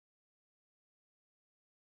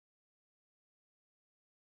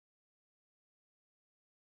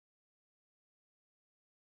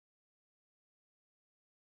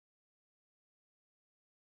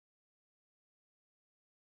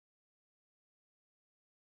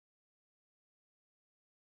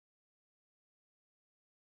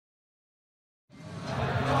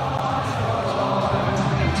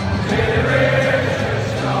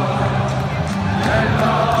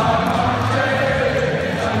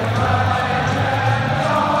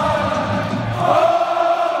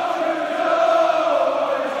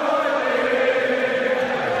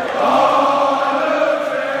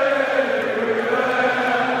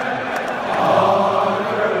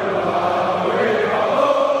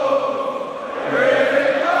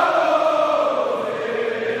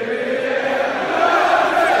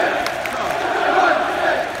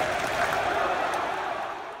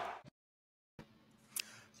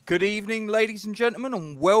Good evening, ladies and gentlemen,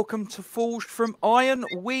 and welcome to Forged from Iron.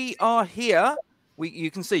 We are here.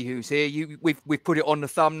 You can see who's here. We've put it on the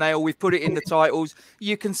thumbnail. We've put it in the titles.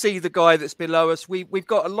 You can see the guy that's below us. We've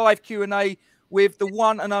got a live Q&A with the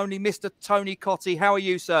one and only Mr. Tony Cottee. How are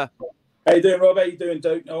you, sir? How you doing, Rob? How you doing,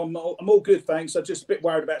 Duke? I'm all good, thanks. I'm just a bit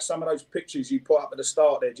worried about some of those pictures you put up at the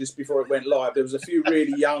start there, just before it went live. There was a few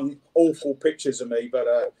really young, awful pictures of me,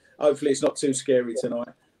 but hopefully it's not too scary tonight.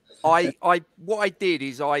 What I did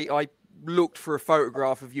is I looked for a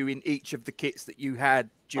photograph of you in each of the kits that you had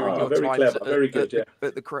during your time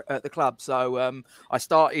at the club. So I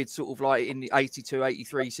started sort of like in the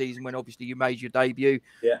 82-83 season when obviously you made your debut,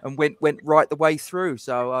 and went right the way through.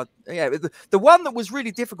 So yeah, the one that was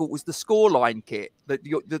really difficult was the scoreline kit,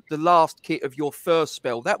 the last kit of your first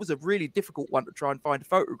spell. That was a really difficult one to try and find a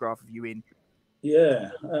photograph of you in. Yeah,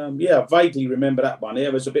 I vaguely remember that one. Yeah,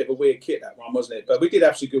 it was a bit of a weird kit, that one, wasn't it? But we did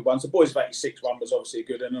have some good ones. The Boys of 86 one was obviously a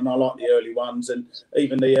good one, and I like the early ones, and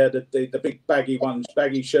even the big baggy ones,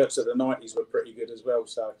 baggy shirts of the 90s were pretty good as well.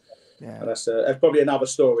 So yeah, that's probably another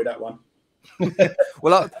story, that one.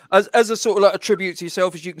 Well, as a sort of like a tribute to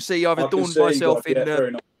yourself, as you can see, I've adorned myself in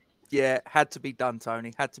the... Yeah, had to be done,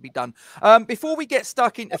 Tony. Had to be done. Before we get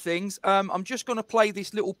stuck into things, I'm just going to play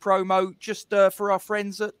this little promo just for our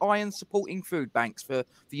friends at Iron Supporting Food Banks, for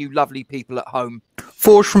you lovely people at home.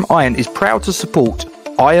 Forged from Iron is proud to support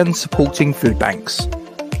Iron Supporting Food Banks.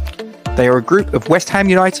 They are a group of West Ham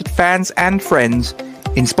United fans and friends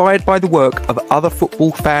inspired by the work of other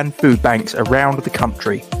football fan food banks around the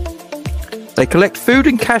country. They collect food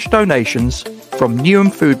and cash donations from Newham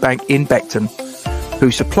Food Bank in Beckton, who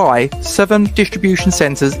supply 7 distribution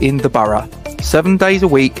centres in the borough, 7 days a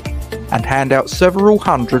week, and hand out several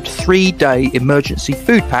hundred 3-day emergency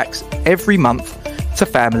food packs every month to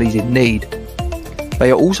families in need. They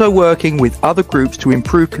are also working with other groups to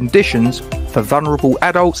improve conditions for vulnerable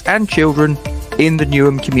adults and children in the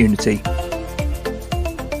Newham community.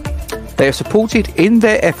 They are supported in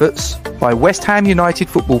their efforts by West Ham United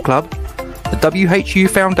Football Club, the WHU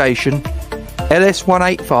Foundation,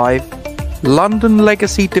 LS185, London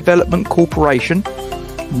Legacy Development Corporation,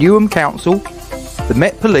 Newham Council, the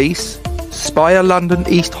Met Police, Spire London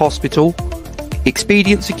East Hospital,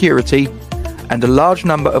 Expedient Security, and a large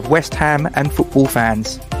number of West Ham and football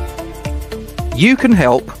fans. You can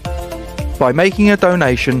help by making a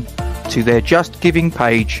donation to their Just Giving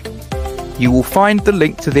page. You will find the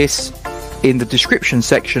link to this in the description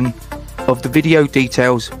section of the video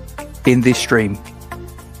details in this stream.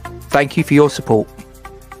 Thank you for your support.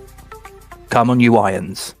 Come on, you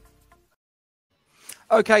Irons.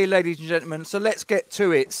 Okay, ladies and gentlemen, so let's get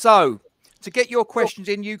to it. So, to get your questions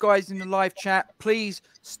in, you guys in the live chat, please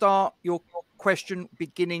start your question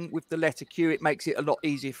beginning with the letter Q. It makes it a lot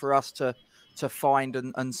easier for us to find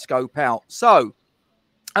and scope out. So,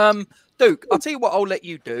 Duke, I'll tell you what I'll let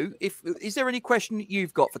you do. Is there any question that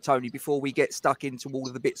you've got for Tony before we get stuck into all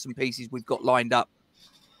of the bits and pieces we've got lined up?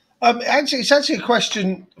 Actually, it's actually a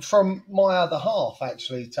question from my other half,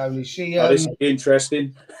 actually, Tony. She, this is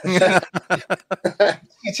interesting. She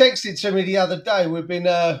texted to me the other day. We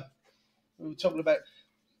were talking about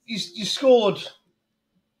you scored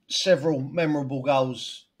several memorable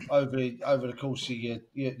goals over the course of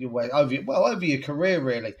over your career,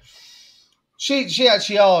 really. She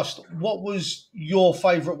actually asked, what was your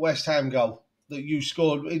favourite West Ham goal that you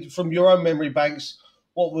scored from your own memory banks?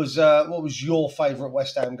 What was your favourite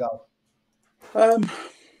West Ham goal? I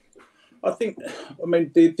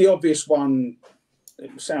mean, the obvious one,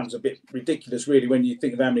 it sounds a bit ridiculous, really, when you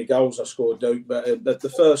think of how many goals I scored, Duke, but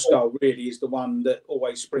the first goal really is the one that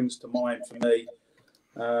always springs to mind for me.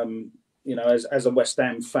 You know, as a West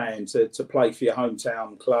Ham fan, to play for your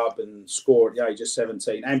hometown club and score at the age of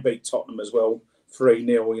 17 and beat Tottenham as well,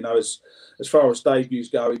 3-0. You know, as far as debuts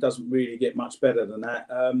go, it doesn't really get much better than that.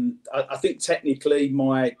 I think technically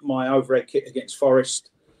my overhead kick against Forest,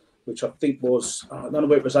 which I think was, I don't know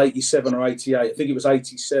whether it was 87 or 88. I think it was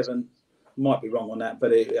 87. Might be wrong on that,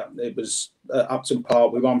 but it was Upton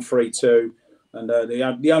Park. We won 3-2, and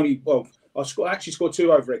the only I actually scored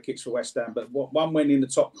 2 overhead kicks for West Ham, but one went in the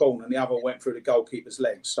top corner and the other went through the goalkeeper's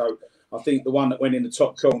legs. So I think the one that went in the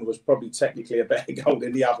top corner was probably technically a better goal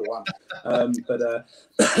than the other one.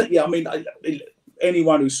 Yeah, I mean,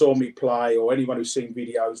 anyone who saw me play or anyone who's seen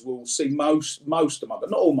videos will see most of my,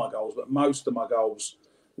 not all my goals, but most of my goals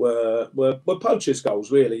were poachers' goals,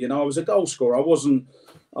 really. You know, I was a goal scorer. I wasn't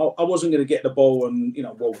going to get the ball and, you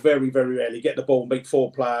know, well, very, very rarely get the ball and beat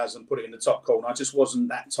 4 players and put it in the top corner. I just wasn't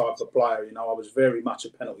that type of player. You know, I was very much a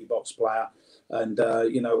penalty box player. And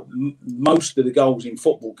most of the goals in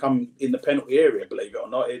football come in the penalty area, believe it or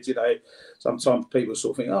not. Sometimes people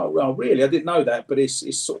sort of think, "Oh, well, really? I didn't know that," but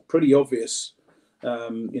it's sort of pretty obvious.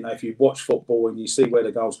 If you watch football and you see where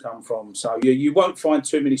the goals come from. So you won't find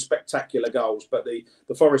too many spectacular goals, but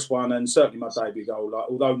the Forest one, and certainly my debut goal,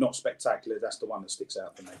 although not spectacular, that's the one that sticks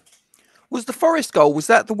out for me. Was the Forest goal, was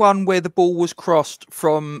that the one where the ball was crossed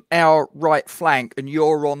from our right flank and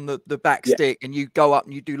you're on the back stick and you go up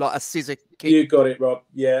and you do like a scissor kick? You got it, Rob.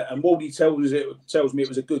 Yeah, and Waldy tells me it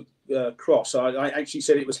was a good cross. I actually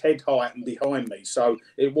said it was head height and behind me, so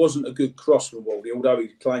it wasn't a good cross from Waldy, although he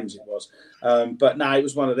claims it was. But no, it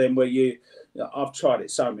was one of them where I've tried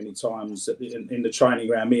it so many times in the training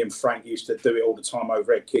ground. Me and Frank used to do it all the time,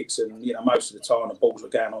 overhead kicks, and most of the time the balls were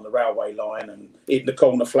going on the railway line and hitting the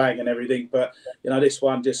corner flag and everything. But this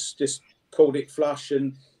one just called it flush,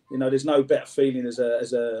 and there's no better feeling as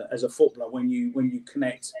a footballer when you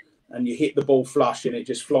connect and you hit the ball flush and it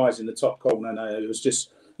just flies in the top corner. And it was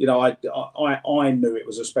just, I knew it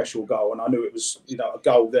was a special goal, and I knew it was a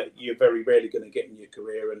goal that you're very rarely going to get in your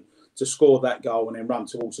career, and to score that goal and then run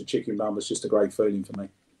towards the chicken run was just a great feeling for me.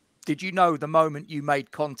 Did you know the moment you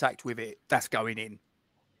made contact with it, that's going in?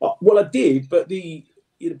 Well, I did, but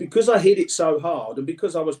because I hit it so hard and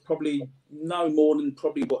because I was probably no more than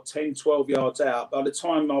 10, 12 yards out, by the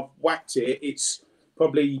time I've whacked it, it's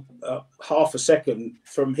probably half a second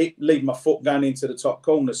from leaving my foot going into the top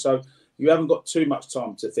corner. So you haven't got too much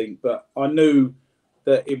time to think, but I knew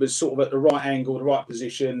that it was sort of at the right angle, the right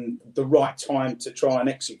position, the right time to try and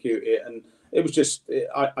execute it. And it was just,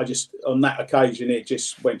 I just, on that occasion, it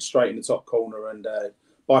just went straight in the top corner, and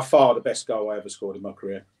by far the best goal I ever scored in my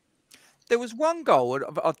career. There was one goal,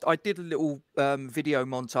 I did a little video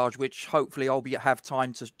montage, which hopefully I'll have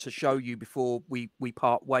time to show you before we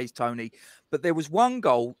part ways, Tony. But there was one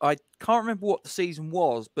goal, I can't remember what the season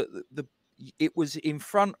was, but it was in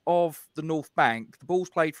front of the North Bank. The ball's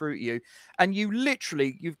played through to you, and you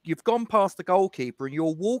literally, you've gone past the goalkeeper and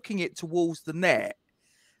you're walking it towards the net.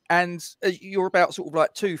 And you're about sort of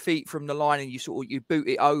like 2 feet from the line, and you boot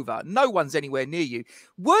it over. No one's anywhere near you.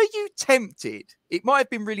 Were you tempted? It might have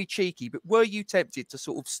been really cheeky, but were you tempted to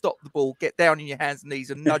sort of stop the ball, get down on your hands and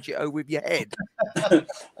knees, and nudge it over with your head?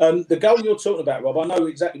 The goal you're talking about, Rob, I know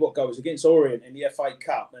exactly what goal. It was against Orient in the FA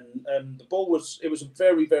Cup, and the ball was a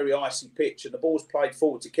very, very icy pitch, and the ball was played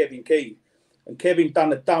forward to Kevin Keane, and Kevin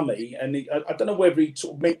done a dummy, and I don't know whether he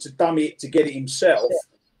sort of meant to dummy it to get it himself,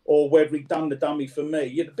 or whether he'd done the dummy for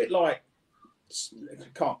me. A bit like, I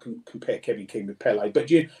can't compare Kevin Keane with Pele, but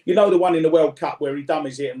you know the one in the World Cup where he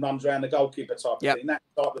dummies it and runs around the goalkeeper type of thing, that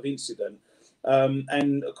type of incident.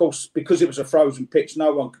 And of course, because it was a frozen pitch,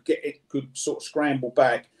 no one could sort of scramble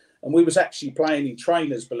back. And we was actually playing in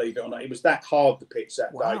trainers, believe it or not. It was that hard, the pitch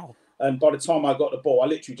that day. And by the time I got the ball, I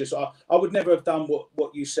literally just, I would never have done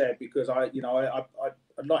what you said, because I'd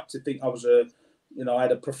like to think I was I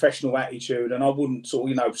had a professional attitude, and I wouldn't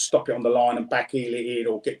sort of, stop it on the line and back heel it in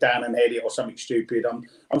or get down and head it or something stupid.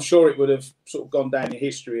 I'm sure it would have sort of gone down in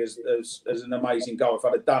history as an amazing goal if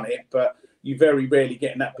I'd have done it. But you very rarely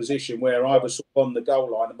get in that position where I was sort of on the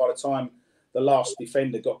goal line, and by the time the last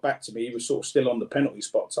defender got back to me, he was sort of still on the penalty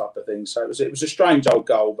spot type of thing. So it was a strange old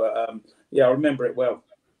goal, but I remember it well.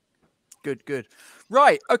 Good.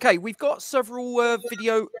 Right. Okay. We've got several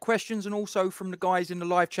video questions, and also from the guys in the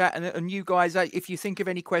live chat. And you guys, if you think of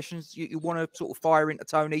any questions you want to sort of fire into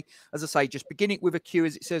Tony, as I say, just begin it with a Q,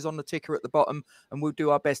 as it says on the ticker at the bottom, and we'll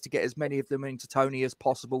do our best to get as many of them into Tony as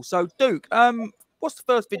possible. So, Duke, what's the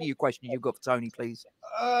first video question you've got for Tony, please?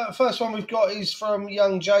 First one we've got is from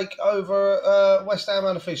young Jake over West Ham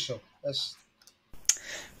Unofficial.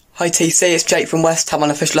 Hi TC, it's Jake from West Ham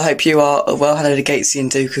Unofficial. I hope you are well. Hello to Gatesy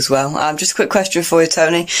and Duke as well. Just a quick question for you,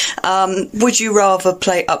 Tony. Would you rather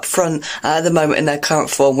play up front at the moment in their current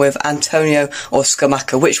form with Antonio or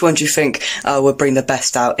Scamacca? Which one do you think would bring the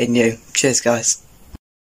best out in you? Cheers, guys.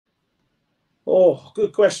 Oh,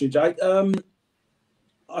 good question, Jake.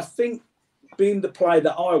 I think being the player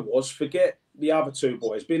that I was, forget the other two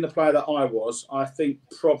boys, being the player that I was, I think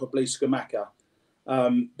probably Scamacca,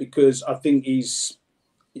 because I think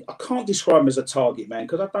I can't describe him as a target man,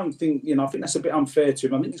 because I don't think, I think that's a bit unfair to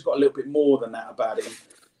him. I think he's got a little bit more than that about him.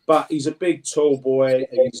 But he's a big, tall boy.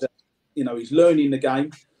 He's learning the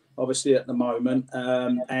game, obviously, at the moment.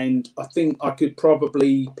 And I think I could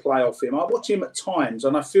probably play off him. I watch him at times,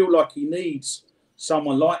 and I feel like he needs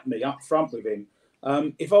someone like me up front with him.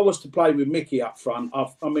 If I was to play with Mickey up front, I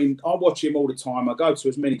watch him all the time. I go to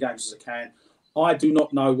as many games as I can. I do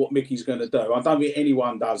not know what Mickey's going to do. I don't think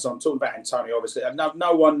anyone does. I'm talking about Antonio, obviously.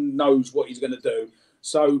 No one knows what he's going to do.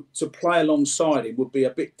 So to play alongside him would be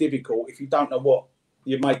a bit difficult if you don't know what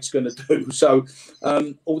your mate's going to do. So,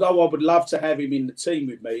 although I would love to have him in the team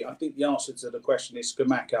with me, I think the answer to the question is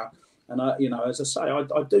Scamacca. And, you know, as I say,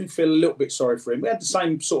 I do feel a little bit sorry for him. We had the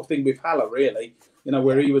same sort of thing with Haller, really, you know,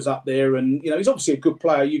 where he was up there. And, you know, he's obviously a good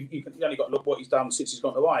player. You only got to look what he's done since he's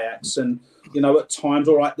gone to Ajax. And, you know, at times,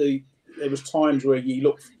 all right, there was times where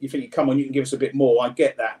you think, come on, you can give us a bit more. I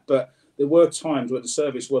get that. But there were times where the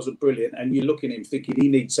service wasn't brilliant. And you're looking at him thinking he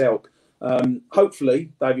needs help.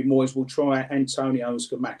 Hopefully, David Moyes will try Antonio and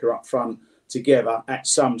Scamacca up front together at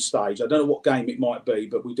some stage. I don't know what game it might be,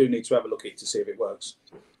 but we do need to have a look at it to see if it works.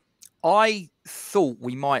 I thought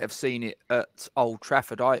we might have seen it at Old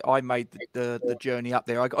Trafford. I made the journey up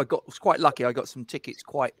there. I was quite lucky. I got some tickets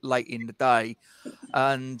quite late in the day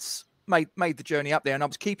and made the journey up there. And I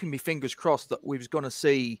was keeping my fingers crossed that we was going to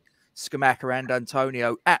see Scamacca and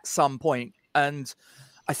Antonio at some point. And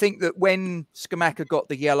I think that when Scamacca got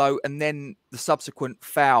the yellow and then the subsequent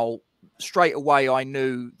foul, straight away I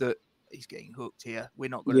knew that he's getting hooked here. We're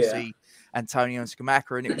not going to see Antonio and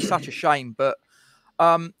Scamacca. And it was such a shame. But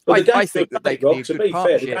I think that they could be a good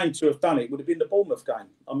partnership. The game to have done it would have been the Bournemouth game.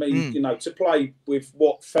 I mean, you know, to play with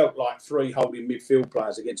what felt like 3 holding midfield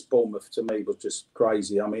players against Bournemouth to me was just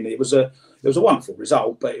crazy. I mean, it was a wonderful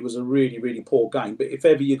result, but it was a really, really poor game. But if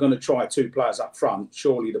ever you're going to try 2 players up front,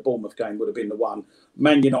 surely the Bournemouth game would have been the one.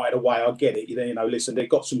 Man United away, I get it. You know, listen, they've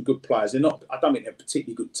got some good players. They're not. I don't think they're a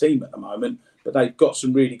particularly good team at the moment, but they've got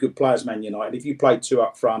some really good players. Man United. If you played 2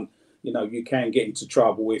 up front, you know, you can get into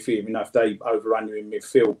trouble with him, you know, if they overrun you in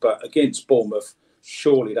midfield. But against Bournemouth,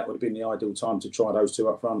 surely that would have been the ideal time to try those 2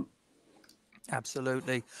 up front.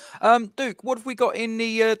 Absolutely. Duke, what have we got in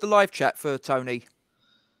the live chat for Tony?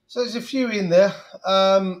 So there's a few in there.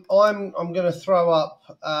 I'm going to throw up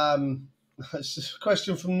it's a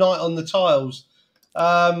question from Night on the Tiles.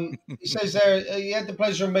 He says there he had the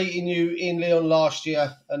pleasure of meeting you in Lyon last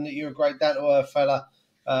year and that you're a great down-to-earth fella.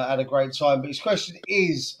 Had a great time. But his question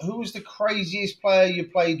is, who was the craziest player you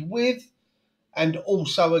played with and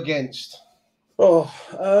also against?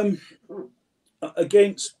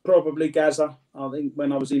 Against probably Gaza. I think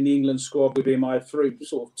when I was in the England squad with him, I had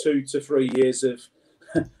sort of 2 to 3 years of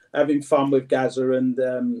having fun with Gaza. And,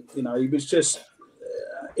 you know, he was just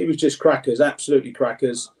crackers, absolutely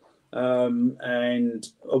crackers. And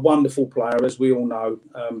a wonderful player, as we all know.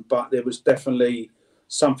 But there was definitely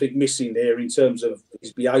something missing there in terms of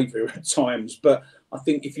his behaviour at times. But I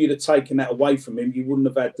think if you'd have taken that away from him, you wouldn't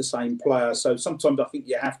have had the same player. So sometimes I think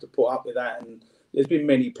you have to put up with that. And there's been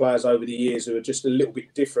many players over the years who are just a little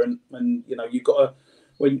bit different. And, you know, you've got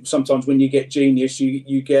to, sometimes when you get genius,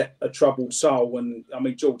 you get a troubled soul. And, I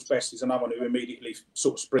mean, George Best is another one who immediately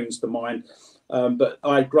sort of springs to mind. But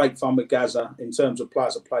I had great fun with Gaza in terms of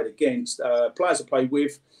players I played against. Players I played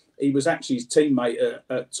with, he was actually his teammate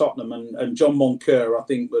at Tottenham, and John Moncur, I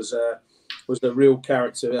think, was the real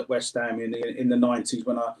character at West Ham in the 90s.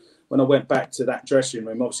 When I went back to that dressing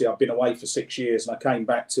room, obviously I've been away for 6 years, and I came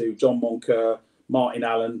back to John Moncur, Martin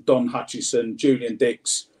Allen, Don Hutchison, Julian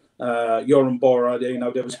Dix, Joran Borra. You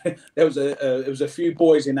know, there was a few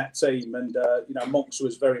boys in that team, and you know, Monks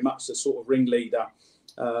was very much the sort of ringleader.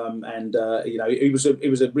 And you know, he was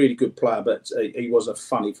a really good player, but he was a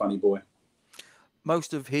funny boy.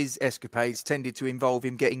 Most of his escapades tended to involve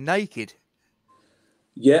him getting naked.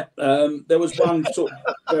 Yeah, there was one sort of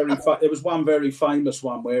very famous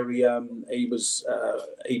one where he was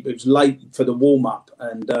late for the warm up,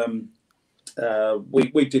 and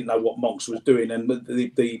we didn't know what Monks was doing, and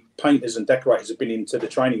the painters and decorators had been into the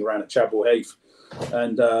training ground at Chapel Heath,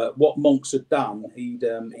 and what Monks had done, he'd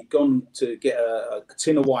gone to get a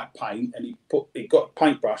tin of white paint, and he got a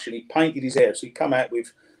paintbrush and he painted his hair, so he'd come out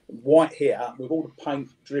with white hair with all the paint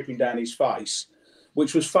dripping down his face,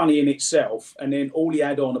 which was funny in itself. And then all he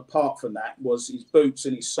had on apart from that was his boots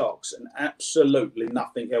and his socks and absolutely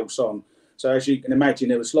nothing else on. So as you can imagine,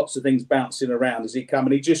 there was lots of things bouncing around as he come,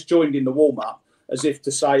 and he just joined in the warm-up as if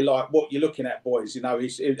to say, like, what you're looking at, boys, you know,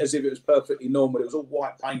 as if it was perfectly normal. It was all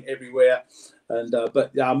white paint everywhere. And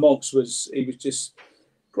but Monks was just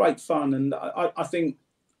great fun. And I think,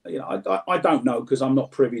 you know, I don't know, because I'm not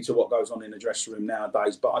privy to what goes on in the dressing room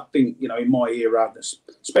nowadays. But I think, you know, in my era,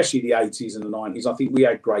 especially the 80s and the 90s, I think we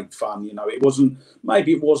had great fun. You know, it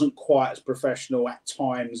wasn't quite as professional at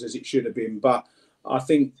times as it should have been. But I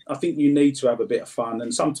think you need to have a bit of fun.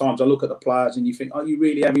 And sometimes I look at the players and you think, are you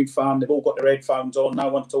really having fun? They've all got their headphones on. No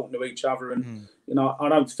one's talking to each other. And, you know, I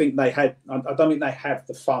don't think they have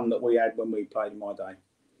the fun that we had when we played in my day.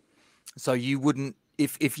 So you wouldn't,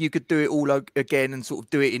 if you could do it all again and sort of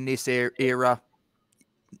do it in this era,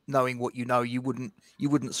 knowing what you know, you wouldn't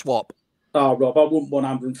swap. Oh, Rob, I wouldn't want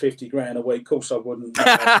 150 grand a week. Of course I wouldn't.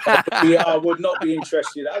 I would not be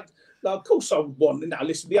interested. of course I want. Now,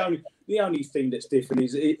 listen, the only thing that's different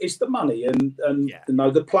is it's the money, and you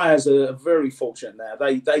know, the players are very fortunate now.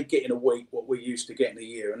 They get in a week what we used to get in a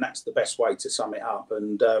year, and that's the best way to sum it up.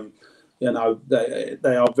 And you know,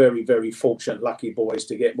 they are very, very fortunate, lucky boys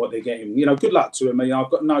to get what they're getting. You know, good luck to them. I mean,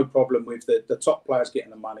 I've got no problem with the top players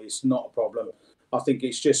getting the money. It's not a problem. I think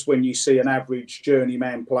it's just when you see an average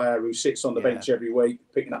journeyman player who sits on the bench every week,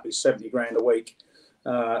 picking up his 70 grand a week,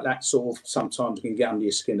 that sort of sometimes can get under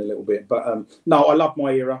your skin a little bit. But no, I love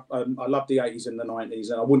my era. I love the 80s and the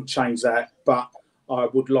 90s, and I wouldn't change that. But I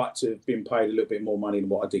would like to have been paid a little bit more money than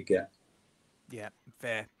what I did get. Yeah,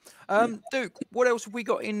 fair. Duke, what else have we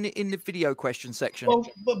got in the video question section? Well,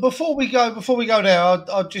 but before we go there,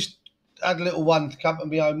 I'll just add a little one to come to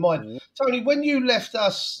my own mind. Tony, when you left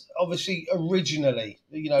us, obviously originally,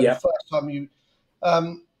 you know, the first time you,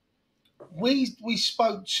 we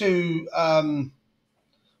spoke to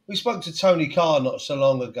Tony Carr not so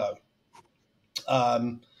long ago,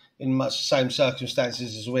 in much the same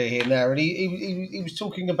circumstances as we're here now, and he was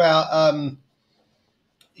talking about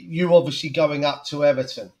you obviously going up to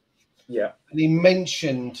Everton. Yeah. And he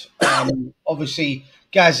mentioned, obviously,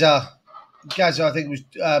 Gaza, I think it was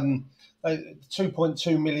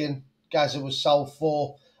 2.2 million Gaza was sold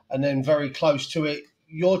for, and then very close to it,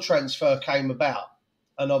 your transfer came about.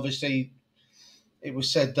 And obviously, it was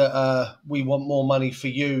said that we want more money for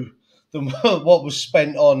you than what was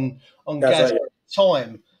spent on Gaza at the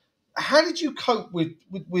time. How did you cope with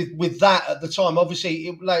that at the time?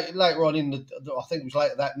 Obviously, later on I think it was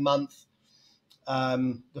later that month,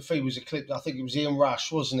 the fee was eclipsed. I think it was Ian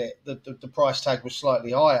Rush, wasn't it? The price tag was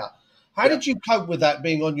slightly higher. How did you cope with that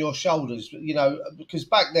being on your shoulders? You know, because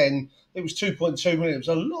back then it was 2.2 million. It was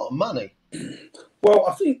a lot of money. Well,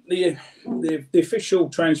 I think the official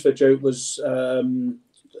transfer joke was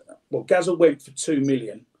Gaza went for 2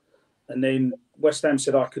 million, and then West Ham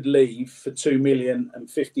said I could leave for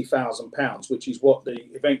 £2,050,000, which is what the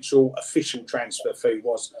eventual official transfer fee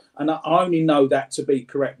was. And I only know that to be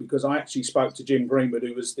correct because I actually spoke to Jim Greenwood,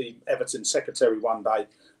 who was the Everton secretary, one day,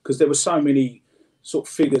 because there were so many sort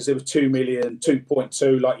of figures. There was 2 million,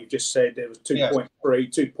 2.2, like you just said. There was 2.3,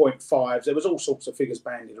 2.5. There was all sorts of figures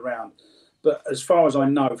bandied around. But as far as I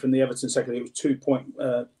know from the Everton secretary, it was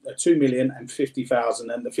 2,050,000,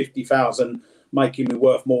 and the 50,000 making me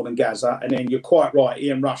worth more than Gaza. And then you're quite right,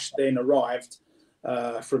 Ian Rush then arrived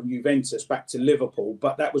from Juventus back to Liverpool,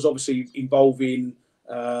 but that was obviously involving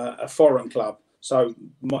a foreign club. So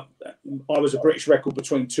I was a British record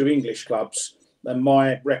between two English clubs, and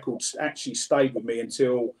my records actually stayed with me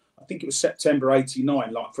until I think it was September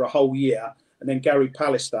 '89, like for a whole year. And then Gary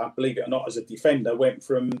Pallister, believe it or not, as a defender, went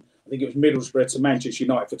from, I think it was Middlesbrough to Manchester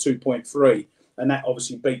United for 2.3, and that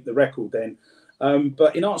obviously beat the record then.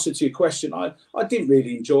 But in answer to your question, I didn't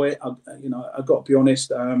really enjoy it. I've got to be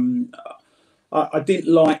honest. I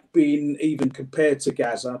didn't like being even compared to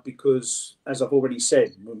Gaza because, as I've already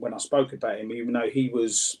said when I spoke about him, even though he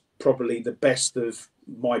was probably the best of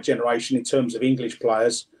my generation in terms of English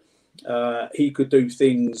players, he could do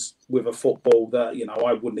things with a football that, you know,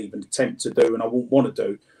 I wouldn't even attempt to do and I wouldn't want to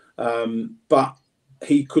do. But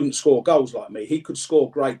he couldn't score goals like me. He could score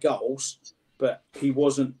great goals, but he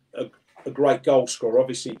wasn't a great goal scorer.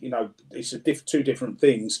 Obviously, you know, it's two different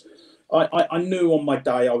things. I knew on my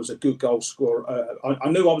day I was a good goal scorer. I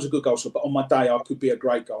knew I was a good goal scorer, but on my day I could be a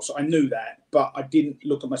great goal. So I knew that, but I didn't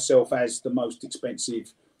look at myself as the most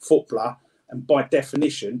expensive footballer. And by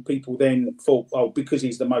definition, people then thought, oh, because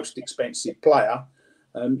he's the most expensive player,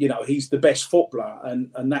 you know, he's the best footballer.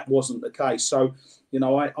 And that wasn't the case. So, you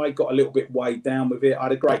know, I got a little bit weighed down with it. I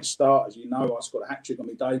had a great start, as you know. I scored a hat-trick on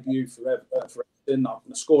my debut for Everton. I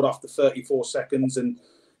scored after 34 seconds and,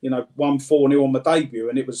 you know, won 4-0 on my debut.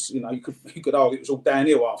 And it was, you know, you could argue it was all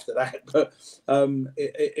downhill after that. But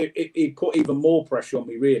it put even more pressure on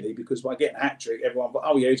me, really, because by getting a hat-trick, everyone thought,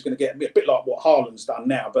 oh, yeah, he's going to get a bit like what Haaland's done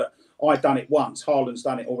now. But I'd done it once. Haaland's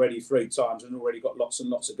done it already 3 times and already got lots and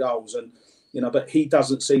lots of goals. And, you know, but he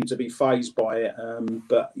doesn't seem to be fazed by it.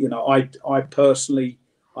 But, you know, I personally,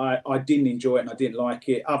 I didn't enjoy it and I didn't like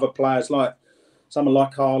it. Other players, like someone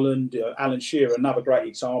like Haaland, Alan Shearer, another great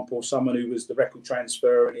example, someone who was the record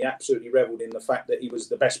transfer, and he absolutely revelled in the fact that he was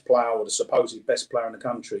the best player or the supposed best player in the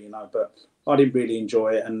country, you know. But I didn't really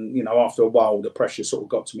enjoy it. And, you know, after a while, the pressure sort of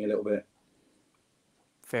got to me a little bit.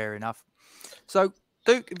 Fair enough. So,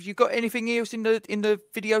 Duke, have you got anything else in the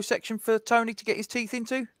video section for Tony to get his teeth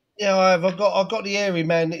into? Yeah, I have. I've got the hairy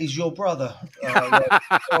man that is your brother. I've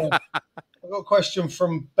got a question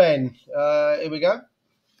from Ben. Here we go.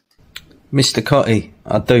 Mr. Cottee,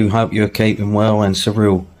 I do hope you're keeping well, and it's a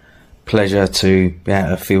real pleasure to be able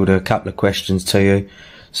to field a couple of questions to you.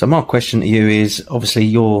 So my question to you is, obviously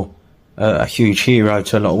you're a huge hero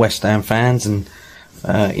to a lot of West Ham fans and,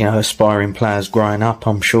 you know, aspiring players growing up,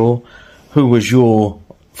 I'm sure. Who was your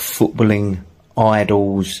footballing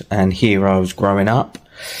idols and heroes growing up?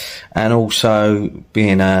 And also,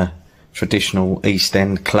 being a traditional East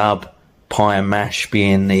End club, pie and mash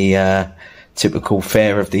being the typical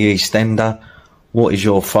fare of the East Ender, what is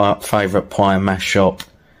your favourite pie and mash shop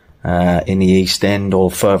in the East End,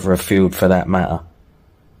 or further afield for that matter?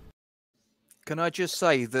 Can I just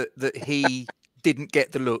say that he didn't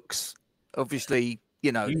get the looks? Obviously,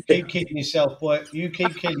 you know. You keep kidding yourself, boy. You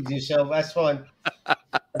keep kidding yourself. That's fine.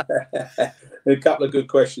 A couple of good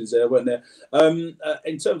questions there, weren't there?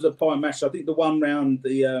 In terms of pie and mash, I think the one round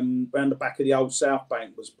the back of the old South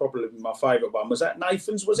Bank was probably my favourite one. Was that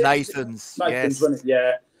Nathan's? Was it Nathan's? Nathan's, yes. wasn't it?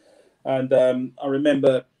 Yeah. And I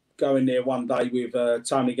remember going there one day with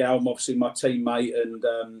Tony Galm, obviously my teammate,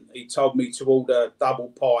 and he told me to order double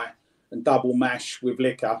pie and double mash with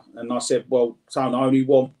liquor. And I said, well, Tony, I only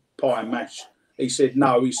want pie and mash. He said,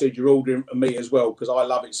 no. He said, you're ordering for me as well because I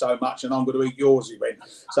love it so much and I'm going to eat yours, he went.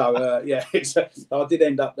 So, yeah, I did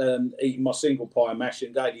end up eating my single pie and mash,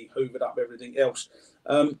 and Gailey hoovered up everything else.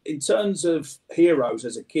 In terms of heroes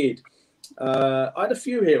as a kid, I had a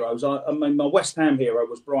few heroes. I mean, my West Ham hero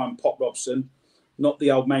was Brian Pop Robson, not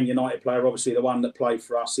the old Man United player, obviously the one that played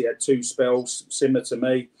for us. He had 2 spells similar to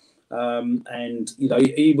me. And, you know,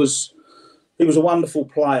 he was a wonderful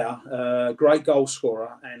player, great goal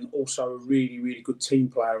scorer, and also a really, really good team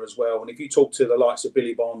player as well. And if you talk to the likes of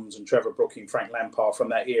Billy Bonds and Trevor Brooking, Frank Lampard from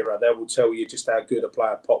that era, they will tell you just how good a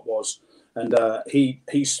player Pop was. And he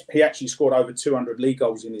actually scored over 200 league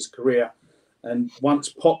goals in his career. And once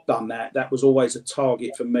Pop done that, that was always a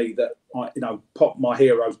target for me that, Pop, my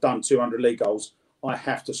hero's done 200 league goals. I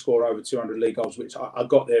have to score over 200 league goals, which I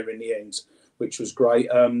got there in the end, which was great.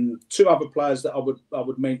 2 other players that I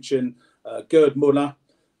would mention, Gerd Muller,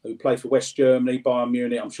 who played for West Germany, Bayern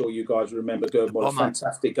Munich. I'm sure you guys remember Gerd Muller,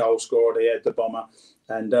 fantastic goal scorer. He had the bomber.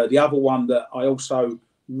 And the other one that I also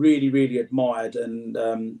really, really admired, and,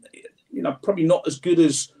 probably not as good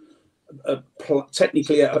as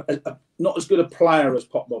technically not as good a player as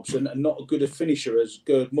Pop Robson and not as good a finisher as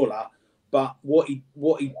Gerd Muller, but what he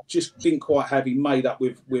just didn't quite have, he made up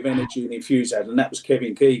with energy and enthusiasm, and that was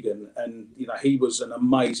Kevin Keegan. And he was an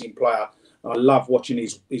amazing player. I love watching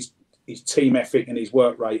his team ethic and his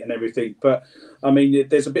work rate and everything. But I mean,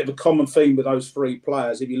 there's a bit of a common theme with those 3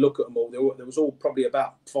 players. If you look at them all, there was all probably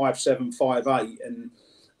about 5'7", 5'8",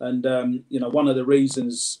 and one of the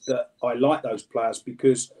reasons that I like those players,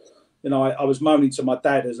 because I was moaning to my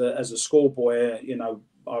dad as a schoolboy.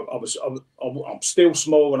 I'm still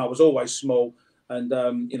small, and I was always small. And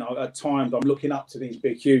at times I'm looking up to these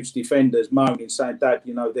big, huge defenders, moaning, saying, "Dad,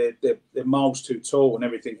 they're miles too tall and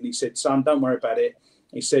everything." And he said, "Son, don't worry about it."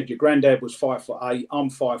 He said, "Your granddad was 5'8". I'm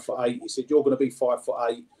 5'8". He said, "You're going to be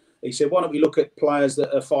 5'8". He said, "Why don't we look at players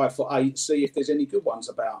that are 5'8", see if there's any good ones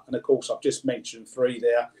about?" And of course, I've just mentioned 3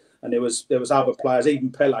 there. And there was other players.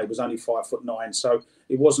 Even Pele was only 5'9". So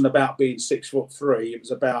it wasn't about being 6'3". It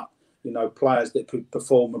was about players that could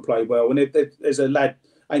perform and play well. And if there's a lad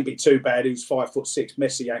ain't been too bad who's 5'6".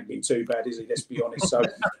 Messi ain't been too bad, is he? Let's be honest. So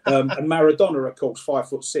and Maradona, of course,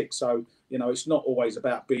 5'6". So it's not always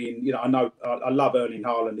about being. I know I love Erling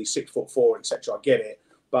Haaland. He's 6'4", etc. I get it,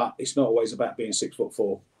 but it's not always about being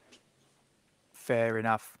 6'4". Fair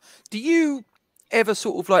enough. Do you ever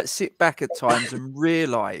sort of like sit back at times and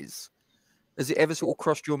realise, has it ever sort of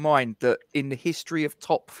crossed your mind that in the history of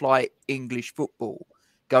top flight English football,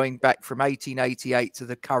 going back from 1888 to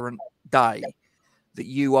the current day, that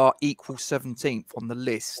you are equal 17th on the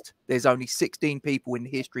list? There's only 16 people in the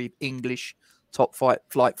history of English top flight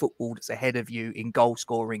football that's ahead of you in goal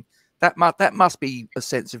scoring. That must be a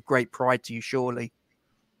sense of great pride to you, surely.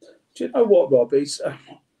 Do you know what, Rob?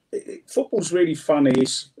 Football's really funny.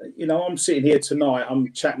 I'm sitting here tonight,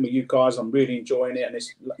 I'm chatting with you guys, I'm really enjoying it, and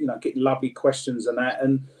it's getting lovely questions and that,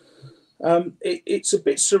 and it's a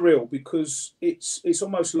bit surreal because it's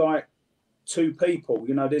almost like 2 people.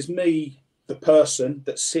 There's me, the person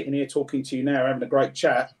that's sitting here talking to you now, having a great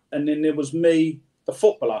chat, and then there was me, the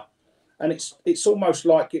footballer, and it's almost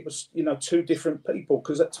like it was 2 different people,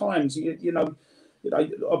 because at times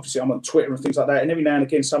obviously I'm on Twitter and things like that, and every now and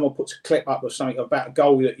again someone puts a clip up of something about a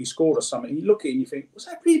goal that you scored or something, and you look at it and you think, was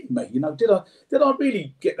that really me? Did I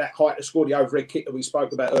really get that height to score the overhead kick that we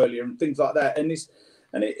spoke about earlier and things like that? And it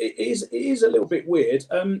is a little bit weird.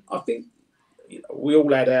 I think we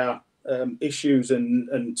all had our issues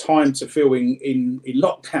and time to fill in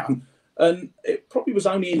lockdown, and it probably was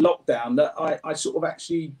only in lockdown that I sort of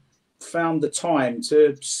actually found the time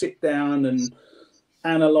to sit down and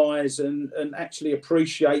analyse and actually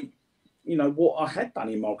appreciate you know, what I had done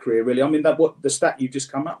in my career, really. I mean, what the stat you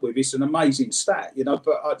just come up with is an amazing stat, you know,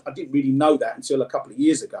 but I didn't really know that until a couple of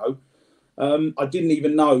years ago. I didn't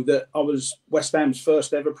even know that I was West Ham's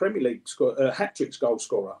first ever Premier League hat-trick goal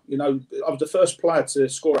scorer. You know, I was the first player to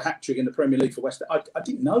score a hat-trick in the Premier League for West Ham. I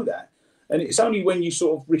didn't know that. And it's only when you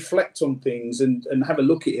sort of reflect on things and have a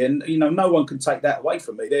look at it, and, you know, no one can take that away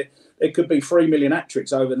from me. There could be 3 million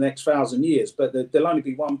hat-tricks over the next 1,000 years, but there'll only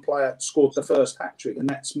be one player scored the first hat-trick, and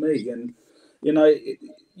that's me. And, you know,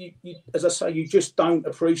 you, as I say, you just don't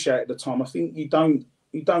appreciate it at the time. I think you don't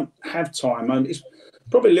have time. And it's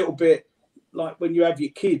probably a little bit like when you have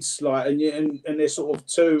your kids, like, and they're sort of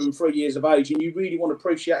 2 and 3 years of age, and you really want to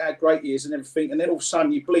appreciate how great he is and everything, and then all of a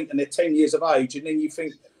sudden you blink and they're 10 years of age, and then you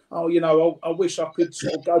think, oh, you know, I wish I could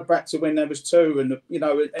sort of go back to when there was 2, and, you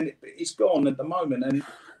know, and it's gone at the moment. And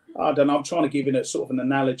I don't know, I'm trying to give it a sort of an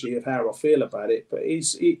analogy of how I feel about it, but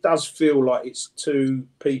it does feel like it's 2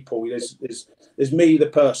 people. There's me, the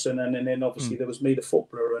person, and then obviously there was me, the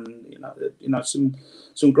footballer, and you know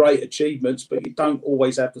some great achievements, but you don't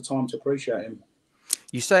always have the time to appreciate him.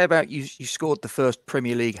 You say about you scored the first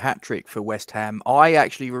Premier League hat-trick for West Ham. I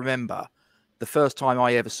actually remember the first time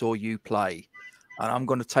I ever saw you play. And I'm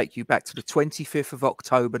going to take you back to the 25th of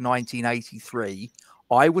October, 1983.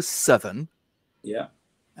 I was 7. Yeah.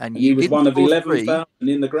 And you was one of 11,000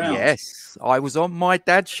 in the ground. Yes. I was on my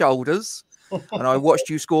dad's shoulders and I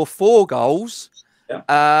watched you score 4 goals.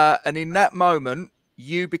 Yeah. And in that moment,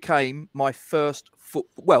 you became my first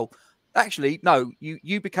well, actually, no,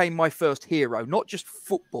 you became my first hero, not just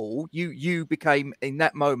football. You became, in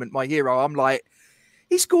that moment, my hero. I'm like,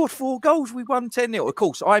 he scored 4 goals. We won 10-0. Of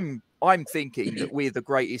course, I'm thinking that we're the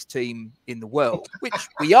greatest team in the world, which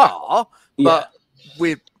we are, but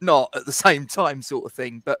we're not at the same time, sort of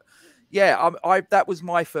thing. But yeah, that was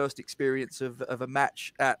my first experience of a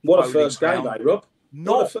match at. What a first game, eh, Rob?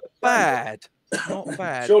 Not bad. Not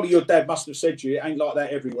bad. Surely your dad must have said to you, it ain't like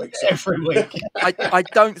that every week. So. Every week. I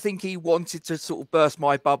don't think he wanted to sort of burst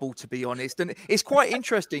my bubble, to be honest. And it's quite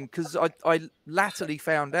interesting because I latterly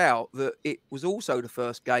found out that it was also the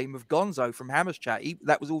first game of Gonzo from Hammerschat.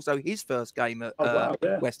 That was also his first game at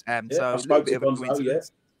West Ham. Yeah, so a little bit of a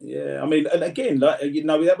coincidence. Yeah, I mean, and again, like, you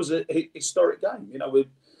know, that was a historic game. You know,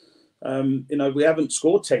 we haven't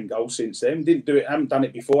scored 10 goals since then. Haven't done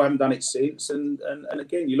it before, haven't done it since. And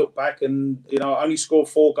again, you look back and, you know, I only scored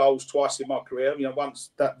 4 goals twice in my career. You know, once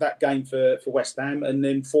that game for West Ham, and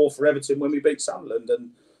then 4 for Everton when we beat Sunderland. And,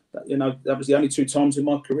 you know, that was the only 2 times in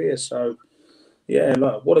my career. So, yeah,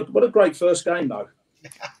 look, what a great first game, though.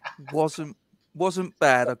 Wasn't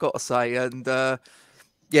bad, I've got to say. And,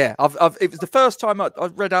 yeah, it was the first time I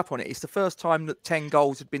read up on it. It's the first time that 10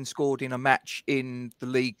 goals had been scored in a match in the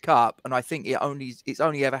League Cup, and I think it's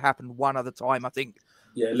only ever happened one other time. I think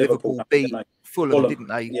Liverpool beat Fulham, didn't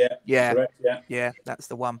they? Yeah, correct, yeah, that's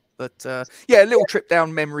the one. But yeah, a little trip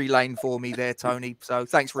down memory lane for me there, Tony. So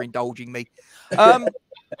thanks for indulging me.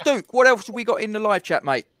 Duke, what else have we got in the live chat,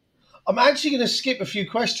 mate? I'm actually going to skip a few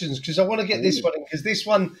questions because I want to get this one in, because this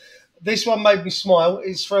one made me smile.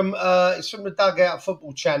 It's from the Dugout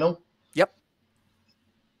Football Channel. Yep.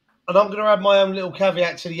 And I'm going to add my own little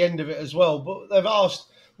caveat to the end of it as well. But they've asked,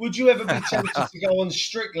 would you ever be tempted to go on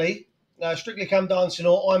Strictly Come Dancing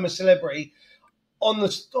or I'm a Celebrity? On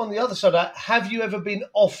the other side of that, have you ever been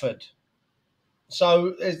offered?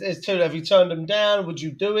 So there's 2. Have you turned them down? Would you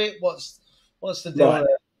do it? What's the deal there?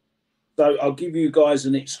 So I'll give you guys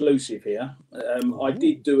an exclusive here. I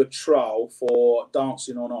did do a trial for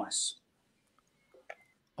Dancing on Ice.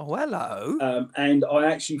 Oh, hello. And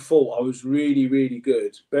I actually thought I was really, really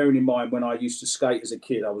good. Bearing in mind, when I used to skate as a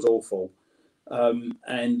kid, I was awful.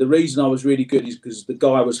 And the reason I was really good is because the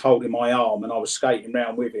guy was holding my arm and I was skating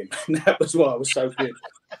around with him. And that was why I was so good.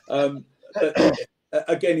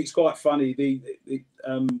 Again, it's quite funny.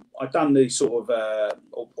 I've done the sort of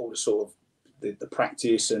all the sort of the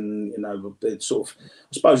practice, and, you know, the sort of,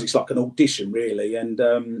 I suppose it's like an audition really. And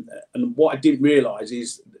what I didn't realise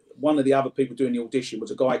is one of the other people doing the audition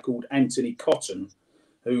was a guy called Anthony Cotton,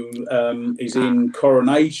 who is in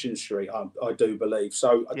Coronation Street, I do believe.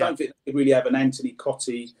 So I don't think they really have an Anthony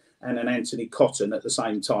Cottee and an Anthony Cotton at the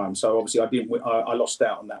same time. So obviously I lost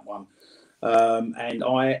out on that one. And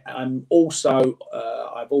I've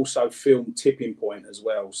also filmed Tipping Point as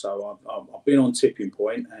well. So I've been on Tipping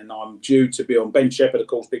Point, and I'm due to be on. Ben Shepherd, of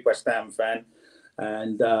course, big West Ham fan,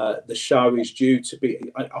 and the show is due to be.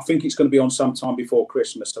 I think it's going to be on sometime before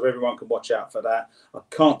Christmas, so everyone can watch out for that. I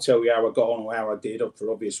can't tell you how I got on or how I did,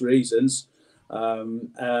 for obvious reasons.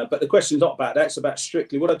 But the question's not about that. It's about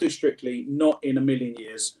Strictly. Would I do Strictly? Not in a million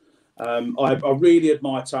years. I really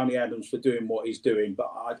admire Tony Adams for doing what he's doing,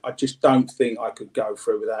 but I just don't think I could go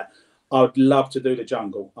through with that. I would love to do the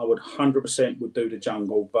jungle. I would 100% would do the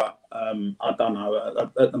jungle, but I don't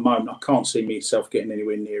know. At the moment, I can't see myself getting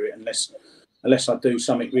anywhere near it unless I do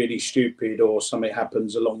something really stupid or something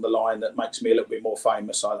happens along the line that makes me a little bit more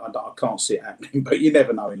famous. I can't see it happening, but you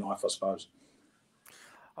never know in life, I suppose.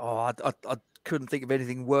 Oh, I couldn't think of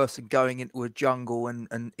anything worse than going into a jungle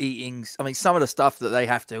and eating. I mean, some of the stuff that they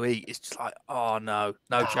have to eat is just like, oh no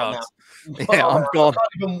chance. No. Yeah, I'm gone. I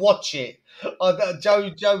can't even watch it.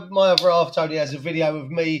 Joe, my other half, Tony, has a video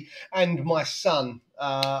of me and my son.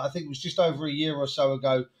 I think it was just over a year or so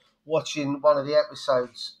ago, watching one of the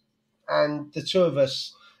episodes, and the two of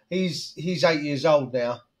us. He's 8 years old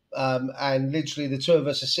now, and literally the two of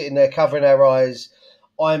us are sitting there covering our eyes.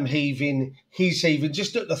 I'm heaving, he's heaving.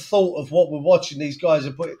 Just at the thought of what we're watching, these guys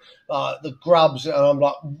are putting the grubs, and I'm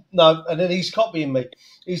like, no. And then he's copying me.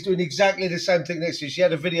 He's doing exactly the same thing next to you. She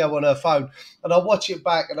had a video on her phone, and I watch it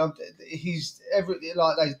back, and he's everything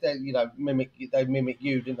like they mimic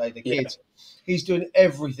you, didn't they? The kids. Yeah. He's doing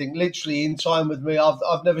everything literally in time with me.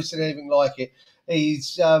 I've never seen anything like it.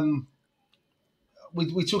 He's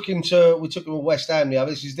We took him to West Ham now.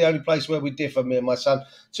 This is the only place where we differ, me and my son.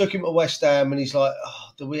 Took him to West Ham, and he's like, oh,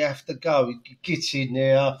 do we have to go? Get in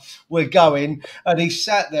there. We're going. And he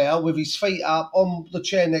sat there with his feet up on the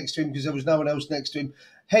chair next to him because there was no one else next to him,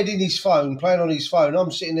 head in his phone, playing on his phone.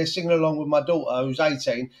 I'm sitting there singing along with my daughter, who's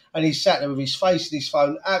 18, and he's sat there with his face in his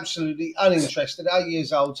phone, absolutely uninterested, 8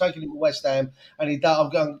 years old, taking him to West Ham, and I'm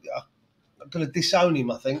going to disown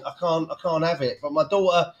him, I think. I can't have it. But my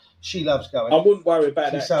daughter... She loves going. I wouldn't worry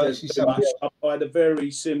about that too much. I had a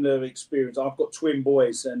very similar experience. I've got twin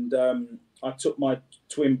boys, and I took my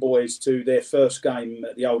twin boys to their first game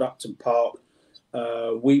at the old Upton Park.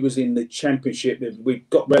 We was in the Championship. We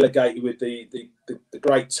got relegated with the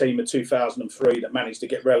great team of 2003 that managed to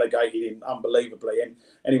get relegated unbelievably. And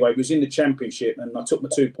anyway, we was in the Championship, and I took my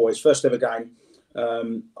two boys, first ever game.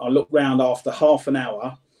 I looked round after half an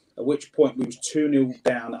hour, at which point we was 2-0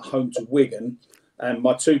 down at home to Wigan. And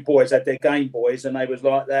my two boys had their Game Boys, and they was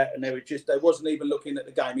like that, and they wasn't even looking at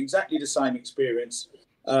the game. Exactly the same experience.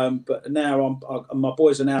 But now my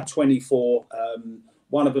boys are now 24.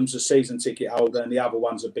 One of them's a season ticket holder, and the other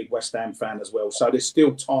one's a big West Ham fan as well. So there's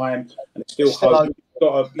still time, and there's still hope.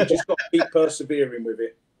 You just got to keep persevering with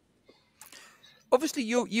it. Obviously,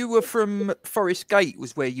 you were from Forest Gate,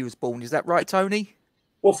 was where you was born. Is that right, Tony?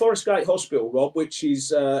 Well, Forest Gate Hospital, Rob, which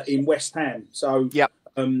is in West Ham. So yep.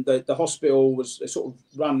 The hospital was sort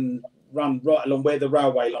of run right along where the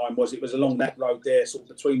railway line was. It was along that road there, sort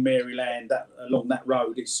of between Maryland, along that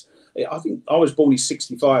road. I think I was born in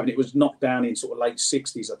 '65, and it was knocked down in sort of late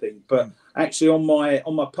 '60s, I think. But actually, on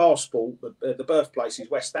my passport, the birthplace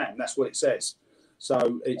is West Ham. That's what it says.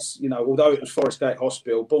 So it's, although it was Forest Gate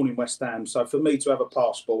Hospital, born in West Ham. So for me to have a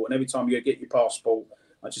passport, and every time you get your passport,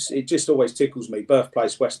 it just always tickles me.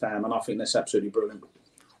 Birthplace West Ham, and I think that's absolutely brilliant.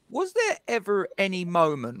 Was there ever any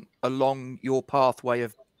moment along your pathway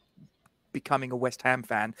of becoming a West Ham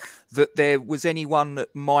fan that there was anyone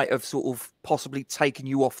that might have sort of possibly taken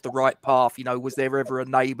you off the right path? Was there ever a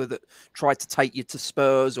neighbour that tried to take you to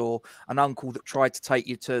Spurs, or an uncle that tried to take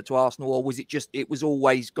you to Arsenal, or was it was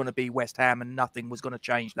always going to be West Ham and nothing was going to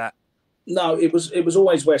change that? No, it was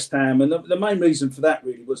always West Ham, and the main reason for that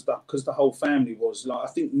really was that because the whole family was like.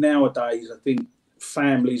 I think nowadays,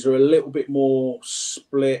 families are a little bit more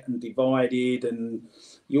split and divided, and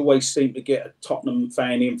you always seem to get a Tottenham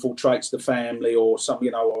fan infiltrates the family, or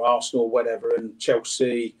something, or Arsenal, or whatever, and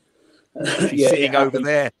Chelsea. Sitting over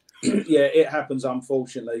there. Yeah, it happens,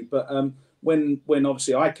 unfortunately. But when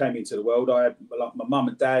obviously I came into the world, I had my mum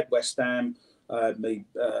and dad, West Ham. My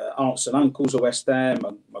aunts and uncles are West Ham.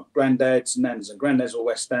 My granddads, nans and granddads are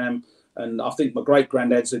West Ham. And I think my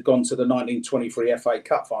great-granddads had gone to the 1923 FA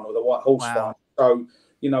Cup final, the White Horse final. So,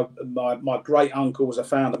 my great-uncle was a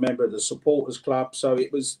founder member of the supporters club. So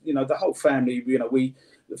it was, the whole family,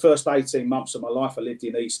 the first 18 months of my life, I lived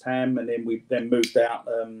in East Ham, and then we moved out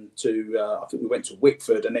to, I think we went to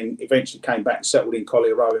Wickford, and then eventually came back and settled in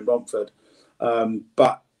Collier Row in Romford.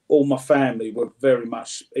 But all my family were very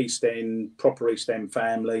much East End, proper East End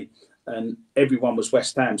family, and everyone was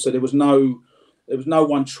West Ham. So there was no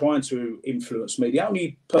one trying to influence me. The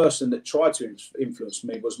only person that tried to influence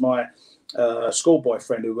me was my schoolboy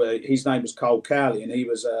friend, who his name was Cole Cowley, and he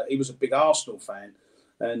was a big Arsenal fan,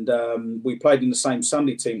 and we played in the same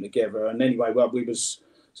Sunday team together. And anyway,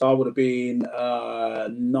 so I would have been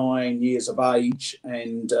 9 years of age,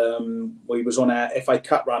 and we was on our FA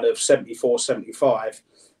Cup run of 74-75.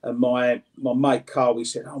 And my mate Carl, he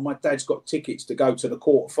said, "Oh, my dad's got tickets to go to the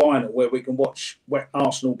quarter-final where we can watch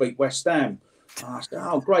Arsenal beat West Ham." I said,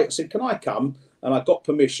 "Oh, great." I said, "Can I come?" And I got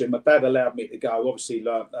permission. My dad allowed me to go. Obviously,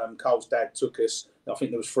 Cole's dad took us. I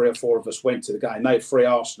think there was 3 or 4 of us went to the game. They had 3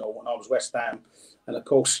 Arsenal, and I was West Ham. And of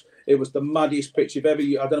course, it was the muddiest pitch you've ever.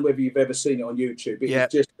 I don't know whether you've ever seen it on YouTube. It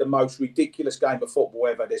was just the most ridiculous game of football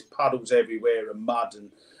ever. There's puddles everywhere and mud,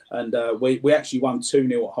 and we actually won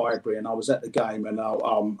 2-0 at Highbury, and I was at the game, and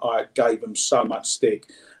I gave them so much stick.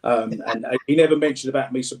 And he never mentioned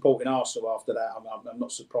about me supporting Arsenal after that. I'm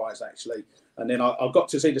not surprised, actually. And then I got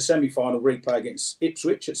to see the semi-final replay against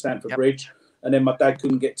Ipswich at Stamford Bridge. And then my dad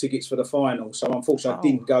couldn't get tickets for the final. So unfortunately, I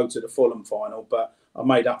didn't go to the Fulham final, but I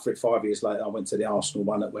made up for it 5 years later. I went to the Arsenal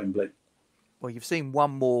one at Wembley. Well, you've seen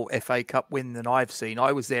one more FA Cup win than I've seen.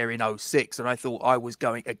 I was there in 2006, and I thought I was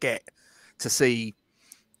going to get to see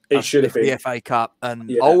it should have been the FA Cup.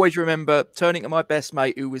 And I always remember turning to my best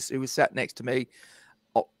mate who was sat next to me,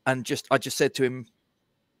 and I just said to him,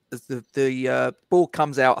 the ball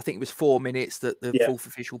comes out, I think it was 4 minutes that the fourth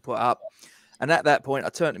official put up. And at that point, I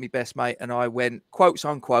turned to my best mate and I went, quotes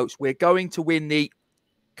unquotes, we're going to win the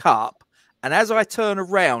cup. And as I turn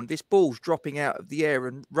around, this ball's dropping out of the air,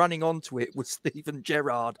 and running onto it was Steven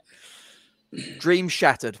Gerrard. Dream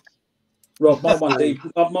shattered. Rob,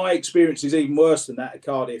 my experience is even worse than that at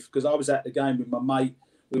Cardiff, because I was at the game with my mate.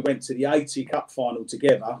 We went to the 80 Cup final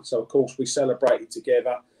together. So, of course, we celebrated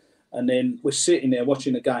together. And then we're sitting there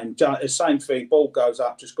watching the game. The same thing, ball goes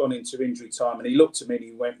up, just gone into injury time. And he looked at me and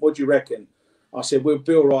he went, what do you reckon? I said, we'll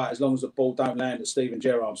be all right as long as the ball don't land at Steven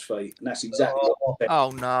Gerrard's feet. And that's exactly what I said.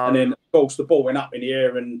 Oh, no. And then, of course, the ball went up in the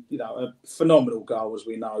air, and, you know, a phenomenal goal, as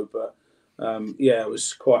we know. But, it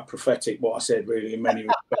was quite prophetic what I said, really, in many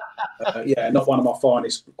respects. Not one of my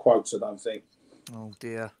finest quotes, I don't think. Oh,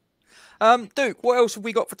 dear. Duke, what else have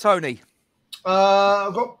we got for Tony?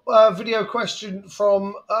 I've got a video question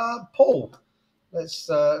from Paul. Let's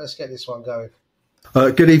get this one going.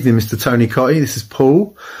 Good evening, Mr. Tony Cottee. This is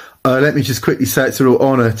Paul. Let me just quickly say it's a real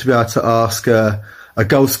honour to be able to ask a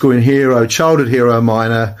goal-scoring hero, childhood hero of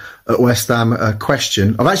mine at West Ham a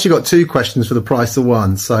question. I've actually got 2 questions for the price of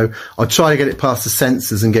 1, so I'll try to get it past the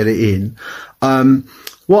censors and get it in.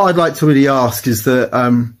 What I'd like to really ask is that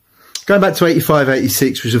going back to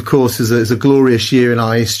 85-86, which of course is a glorious year in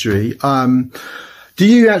our history, do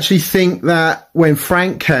you actually think that when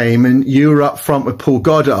Frank came and you were up front with Paul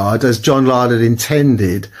Goddard, as John Lard had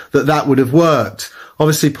intended, that would have worked?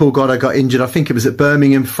 Obviously, Paul Goddard got injured. I think it was at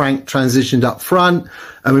Birmingham. Frank transitioned up front,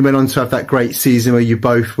 and we went on to have that great season where you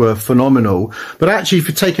both were phenomenal. But actually,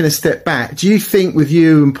 for taking a step back, do you think with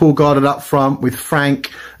you and Paul Goddard up front, with Frank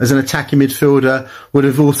as an attacking midfielder, would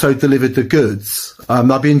have also delivered the goods?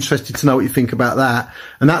 I'd be interested to know what you think about that.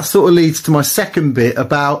 And that sort of leads to my second bit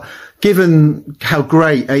about, given how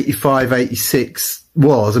great 85-86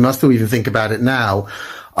 was, and I still even think about it now,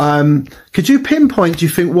 could you pinpoint, do you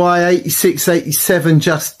think, why 86-87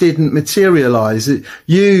 just didn't materialise?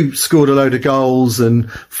 You scored a load of goals and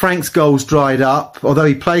Frank's goals dried up. Although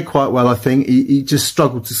he played quite well, I think, he just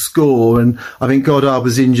struggled to score, and I think Goddard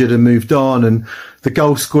was injured and moved on, and the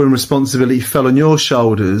goal scoring responsibility fell on your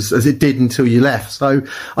shoulders, as it did until you left. So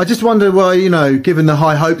I just wonder why, you know, given the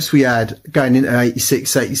high hopes we had going into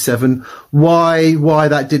 86-87, why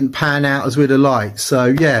that didn't pan out as we'd have liked. So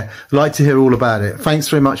yeah, I'd like to hear all about it. Thanks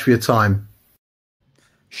very much for your time.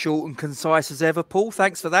 Short and concise as ever, Paul.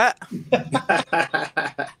 Thanks for that.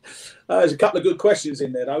 There's a couple of good questions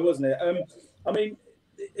in there, though, wasn't it? I mean,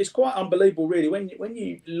 it's quite unbelievable, really, when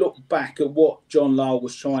you look back at what John Lyle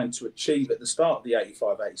was trying to achieve at the start of the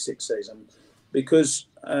 85-86 season. Because,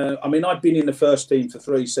 I mean, I'd been in the first team for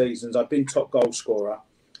 3 seasons. I'd been top goal scorer.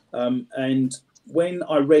 And when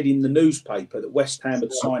I read in the newspaper that West Ham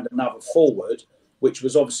had signed another forward, which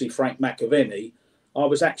was obviously Frank McAvenny, I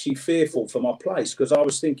was actually fearful for my place, because I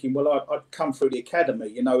was thinking, well, I'd come through the academy,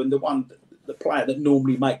 you know, and the player that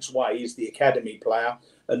normally makes way is the academy player,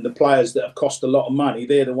 and the players that have cost a lot of money,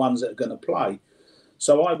 they're the ones that are going to play.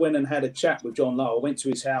 So I went and had a chat with John Lyle. I went to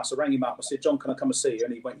his house, I rang him up, I said, John, can I come and see you?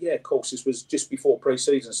 And he went, yeah, of course. This was just before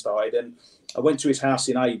pre-season started, and I went to his house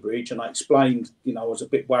in Abridge and I explained, you know, I was a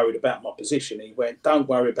bit worried about my position. He went, don't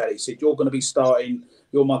worry about it. He said, you're going to be starting,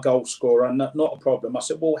 you're my goal scorer, not a problem. I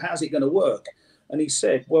said, well, how's it going to work? And he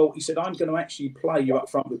said, I'm going to actually play you up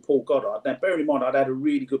front with Paul Goddard. Now, bear in mind, I'd had a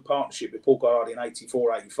really good partnership with Paul Goddard in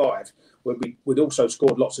 84-85, where we'd also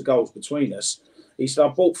scored lots of goals between us. He said, I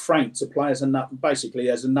bought Frank to play as a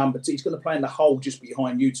number 2. He's going to play in the hole just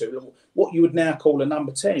behind you two, what you would now call a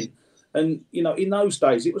number 10. And, you know, in those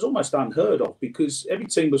days, it was almost unheard of, because every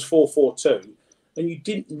team was 4-4-2. And you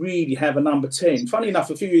didn't really have a number 10. Funny enough,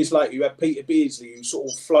 a few years later, you had Peter Beardsley, who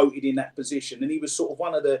sort of floated in that position. And he was sort of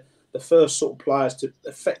one of the first sort of players to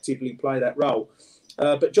effectively play that role.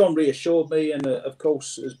 But John reassured me. And of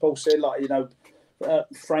course, as Paul said, like, you know,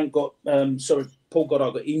 Frank got, Paul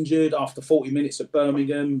Goddard got injured after 40 minutes at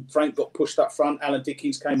Birmingham. Frank got pushed up front. Alan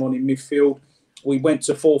Dickens came on in midfield. We went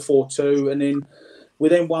to 4-4-2, and then we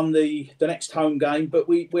won the next home game. But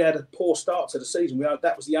we had a poor start to the season.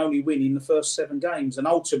 That was the only win in the first 7 games, and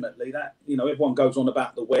ultimately that, everyone goes on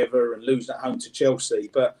about the weather and losing at home to Chelsea,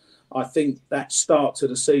 but I think that start to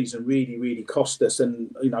the season really, really cost us.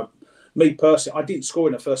 And me personally, I didn't score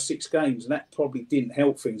in the first 6 games, and that probably didn't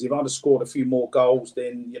help things. If I'd have scored a few more goals,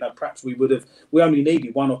 then perhaps we only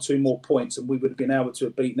needed 1 or 2 more points, and we would have been able to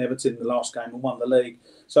have beaten Everton in the last game and won the league.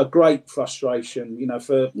 So great frustration,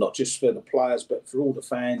 for not just for the players, but for all the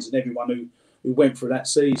fans and everyone who went through that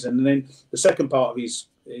season. And then the second part of his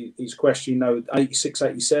question, 86,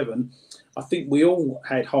 87, I think we all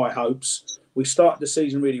had high hopes. We started the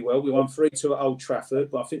season really well. We won 3-2 at Old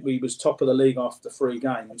Trafford, but I think we was top of the league after 3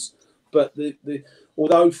 games. But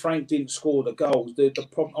although Frank didn't score the goals, the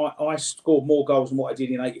problem, I scored more goals than what I did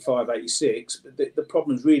in 85, 86. But the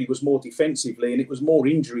problems really was more defensively, and it was more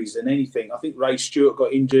injuries than anything. I think Ray Stewart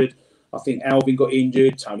got injured. I think Alvin got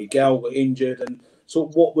injured. Tony Gale got injured. And so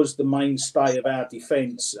what was the mainstay of our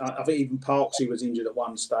defence? I think even Parksy was injured at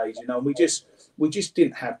one stage. And we just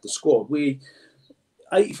didn't have the squad.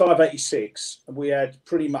 85, 86, we had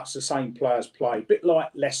pretty much the same players play. A bit like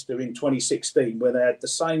Leicester in 2016, where they had the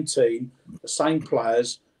same team, the same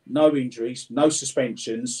players, no injuries, no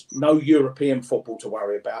suspensions, no European football to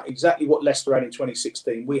worry about. Exactly what Leicester had in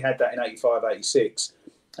 2016, we had that in 85, 86.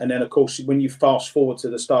 And then, of course, when you fast forward to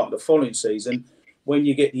the start of the following season, when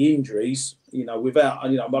you get the injuries, I'm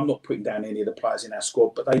not putting down any of the players in our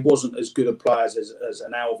squad, but they wasn't as good of players as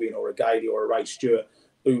an Alvin or a Gailey or a Ray Stewart,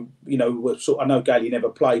 who, were I know Gailey never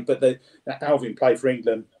played, but Alvin played for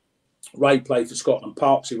England, Ray played for Scotland,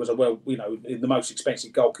 Parksy was the most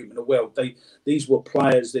expensive goalkeeper in the world. These were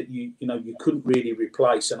players that you couldn't really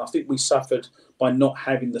replace, and I think we suffered by not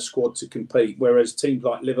having the squad to compete. Whereas teams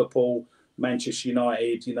like Liverpool, Manchester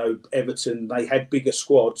United, Everton, they had bigger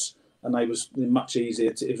squads, and it was much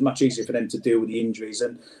easier for them to deal with the injuries.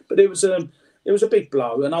 But it was a big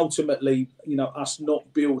blow, and ultimately, us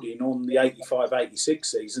not building on the 85-86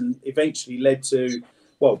 season eventually led to,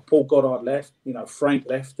 Paul Goddard left, Frank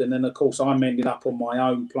left, and then, of course, I'm ending up on my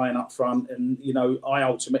own playing up front, and, I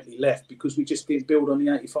ultimately left because we just didn't build on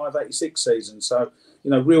the 85-86 season. So,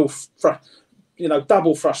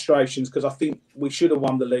 double frustrations, because I think we should have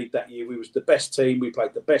won the league that year. We was the best team. We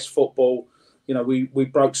played the best football. We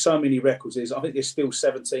broke so many records. I think there's still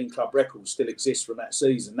 17 club records still exist from that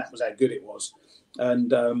season. That was how good it was.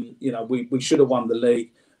 And, we should have won the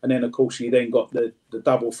league. And then, of course, you then got the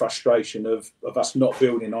double frustration of us not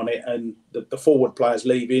building on it, and the forward players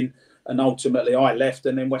leaving. And ultimately I left,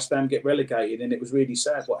 and then West Ham get relegated. And it was really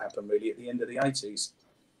sad what happened really at the end of the 80s.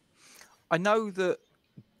 I know that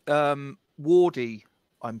Wardy,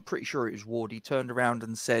 I'm pretty sure it was Wardy, turned around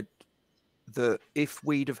and said that if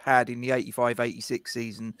we'd have had in the 85-86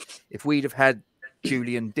 season, if we'd have had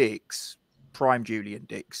Julian Dix, prime Julian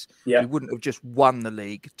Dix, we wouldn't have just won the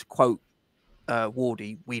league. To quote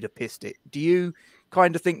Wardy, we'd have pissed it. Do you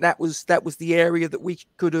kind of think that was the area that we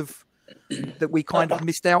could have, that we kind of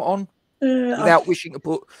missed out on? Without wishing to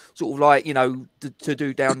put sort of like, to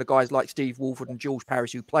do down the guys like Steve Walford and George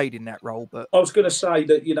Parris who played in that role. But I was going to say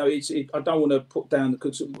that, I don't want to put down,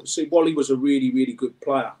 because see, Wally was a really, really good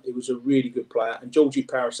player. He was a really good player. And Georgie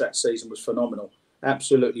Parris that season was phenomenal.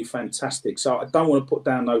 Absolutely fantastic. So I don't want to put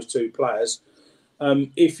down those 2 players.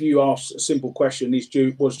 If you ask a simple question,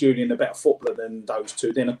 was Julian a better footballer than those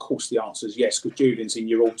 2? Then, of course, the answer is yes, because Julian's in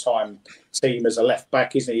your all-time team as a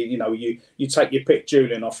left-back, isn't he? You take your pick,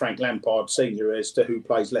 Julian or Frank Lampard Senior, as to who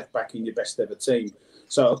plays left-back in your best-ever team.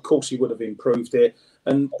 So, of course, he would have improved it.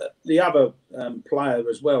 And the other player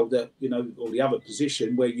as well, or the other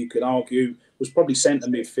position where you could argue was probably centre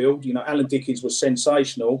midfield. Alan Dickens was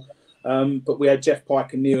sensational. But we had Jeff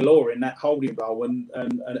Pike and Neil Law in that holding role, and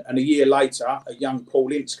a year later, a young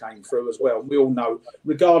Paul Ince came through as well. We all know,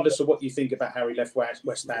 regardless of what you think about how he left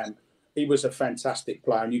West Ham, he was a fantastic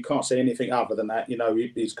player, and you can't say anything other than that.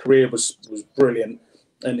 His career was brilliant,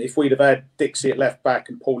 and if we'd have had Dixie at left back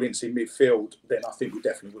and Paul Ince in midfield, then I think we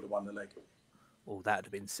definitely would have won the league. Oh, that would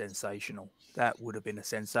have been sensational. That would have been a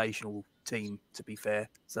sensational team, to be fair.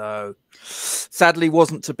 So, sadly,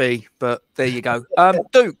 wasn't to be. But there you go.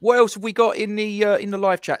 Duke, what else have we got in the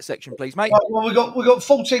live chat section, please, mate? Well, we got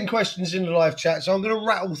 14 questions in the live chat, so I'm going to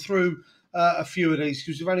rattle through a few of these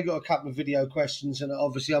because we've only got a couple of video questions, and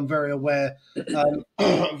obviously I'm very aware, of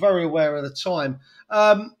the time.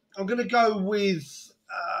 I'm going to go with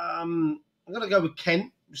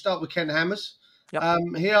Kent. We'll start with Ken Hammers. Yep.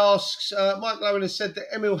 He asks, Mike Lowen has said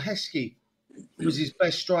that Emil Heskey was his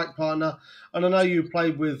best strike partner. And I know you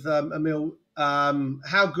played with Emil.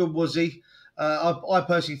 How good was he? I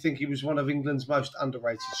personally think he was one of England's most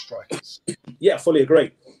underrated strikers. Yeah, I fully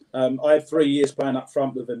agree. I had 3 years playing up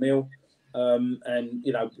front with Emil. And,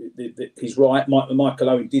 you know, he's right. Michael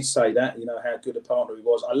Owen did say that, you know, how good a partner he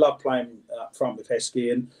was. I love playing up front with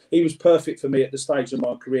Heskey, and he was perfect for me at the stage of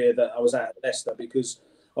my career that I was at Leicester, because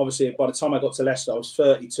obviously by the time I got to Leicester, I was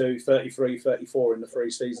 32, 33, 34 in the 3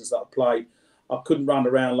 seasons that I played. I couldn't run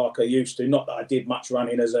around like I used to. Not that I did much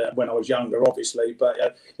running when I was younger, obviously,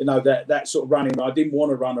 but, you know, that sort of running, I didn't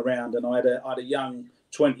want to run around, and I had a young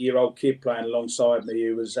 20-year-old kid playing alongside me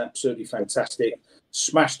who was absolutely fantastic.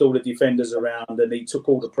 Smashed all the defenders around, and he took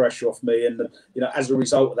all the pressure off me. And, you know, as a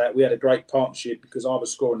result of that, we had a great partnership because I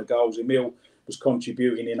was scoring the goals. Emil was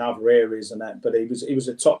contributing in other areas and that, but he was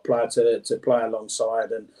a top player to play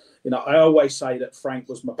alongside. And, you know, I always say that Frank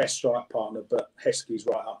was my best strike partner, but Heskey's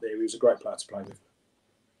right up there. He was a great player to play with.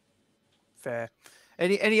 Fair.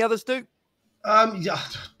 Any others, Duke? Yeah,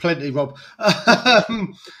 plenty, Rob.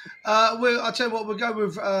 I'll tell you what, we'll go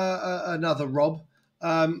with another Rob.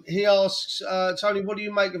 He asks, Tony, what do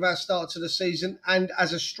you make of our start to the season? And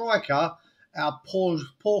as a striker, our poor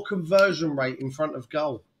conversion rate in front of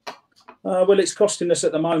goal. Well, it's costing us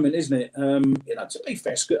at the moment, isn't it? You know, to be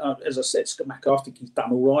fair, as I said, Scamacca, I think he's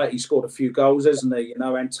done all right. He scored a few goals, hasn't he? You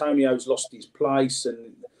know, Antonio's lost his place,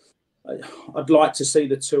 and I'd like to see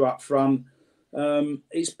the 2 up front.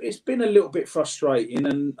 It's been a little bit frustrating,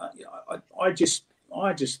 and I just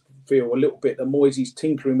feel a little bit that Moyes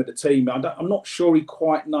tinkering with the team. I'm not sure he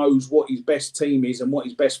quite knows what his best team is and what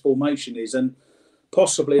his best formation is, and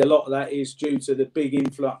possibly a lot of that is due to the big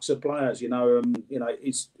influx of players. You know,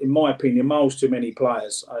 it's, in my opinion, miles too many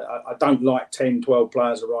players. I don't like 10, 12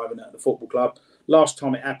 players arriving at the football club. Last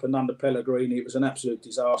time it happened under Pellegrini, it was an absolute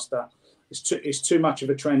disaster. It's too much of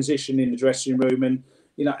a transition in the dressing room, and,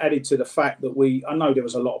 you know, added to the fact that I know there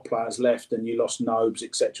was a lot of players left and you lost Nobes,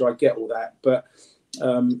 etc. I get all that, but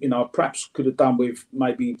you know, perhaps could have done with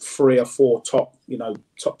maybe 3 or 4 top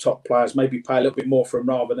players, maybe pay a little bit more for them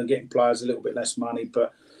rather than getting players a little bit less money.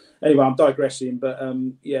 But anyway, I'm digressing. But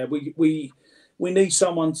yeah, we need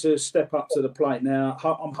someone to step up to the plate now.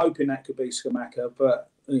 I'm hoping that could be Scamacca, but,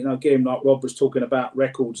 you know, again, like Rob was talking about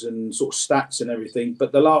records and sort of stats and everything,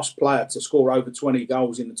 but the last player to score over 20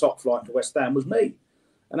 goals in the top flight for West Ham was me,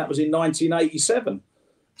 and that was in 1987.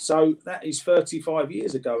 So that is 35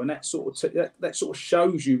 years ago, and that sort of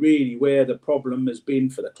shows you really where the problem has been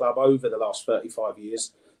for the club over the last 35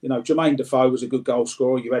 years. You know, Jermaine Defoe was a good goal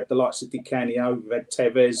scorer. You had the likes of Di Canio, we've had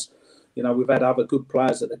Tevez, you know, we've had other good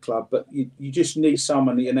players at the club, but you just need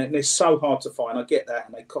someone, and they're so hard to find. I get that,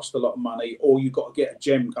 and they cost a lot of money, or you've got to get a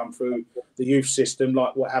gem come through the youth system,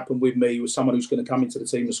 like what happened with me, with someone who's going to come into the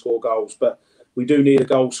team and score goals. But we do need a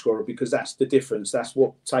goal scorer, because that's the difference. That's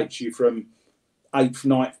what takes you from 8th,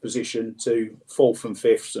 9th position to 4th and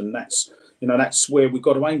 5th, and that's where we've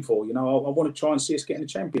got to aim for. You know, I want to try and see us get in the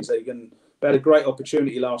Champions League, and we had a great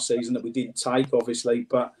opportunity last season that we didn't take, obviously,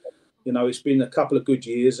 but, you know, it's been a couple of good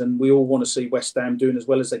years, and we all want to see West Ham doing as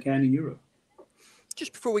well as they can in Europe.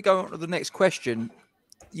 Just before we go on to the next question,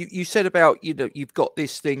 you said about, you know, you've got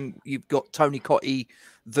this thing, you've got Tony Cottee,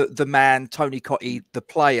 the man, Tony Cottee, the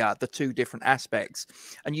player, the 2 different aspects,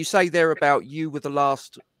 and you say there about you were the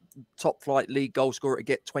last top flight league goal scorer to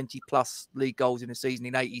get 20 plus league goals in a season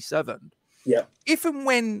in 87. Yeah. If and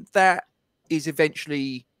when that is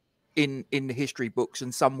eventually in the history books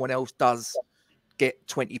and someone else does get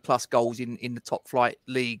 20 plus goals in the top flight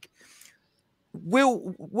league,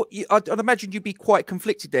 I'd imagine you'd be quite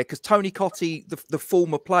conflicted there, because Tony Cottee, the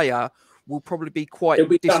former player, will probably be quite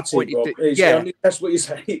disappointed. That's what you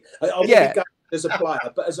say. I would be gutted as a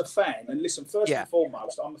player, but as a fan, and listen, first and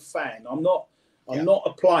foremost, I'm a fan. I'm not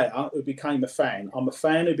a player who became a fan. I'm a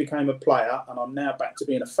fan who became a player, and I'm now back to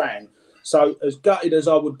being a fan. So as gutted as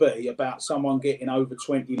I would be about someone getting over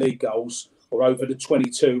 20 league goals, or over the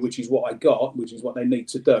 22, which is what I got, which is what they need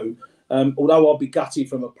to do, although I'll be gutted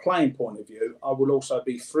from a playing point of view, I will also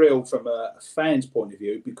be thrilled from a fan's point of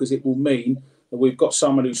view, because it will mean that we've got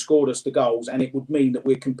someone who scored us the goals, and it would mean that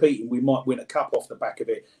we're competing. We might win a cup off the back of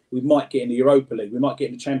it. We might get in the Europa League. We might get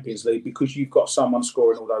in the Champions League, because you've got someone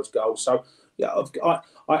scoring all those goals. So, yeah,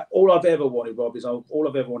 all I've ever wanted, Rob,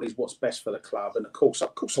 is what's best for the club. And of course,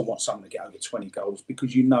 I want someone to get over 20 goals,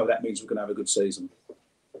 because you know that means we're going to have a good season.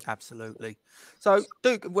 Absolutely. So,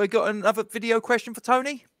 Duke, we've got another video question for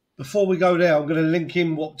Tony. Before we go there, I'm going to link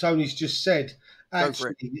in what Tony's just said.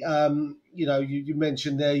 Actually, you know, you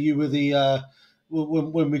mentioned there you were the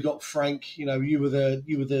when we got Frank, you know, you were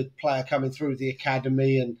the player coming through the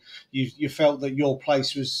academy, and you felt that your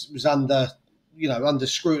place was under under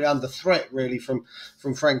scrutiny, under threat, really, from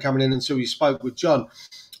Frank coming in until you spoke with John.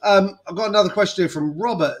 I've got another question here from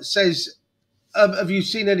Robert. It says, have you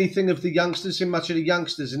seen anything of the youngsters, seen much of the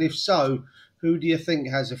youngsters? And if so, who do you think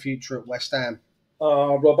has a future at West Ham?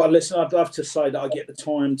 Robert, listen, I'd love to say that I get the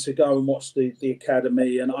time to go and watch the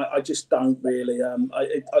academy, and I just don't really.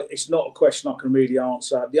 It's not a question I can really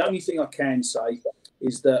answer. The only thing I can say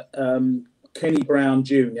is that Kenny Brown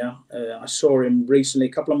Jr., I saw him recently,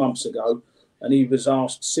 a couple of months ago, and he was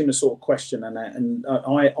asked a similar sort of question and that. And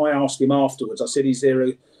I asked him afterwards, I said, is there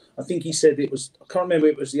I think he said it was, I can't remember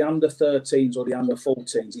if it was the under-13s or the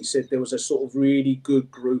under-14s. He said there was a sort of really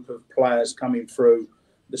good group of players coming through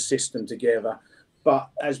the system together. But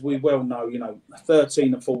as we well know,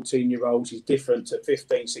 13 and 14-year-olds is different to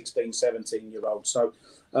 15, 16, 17-year-olds. So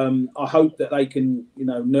I hope that they can,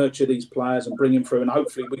 nurture these players and bring them through. And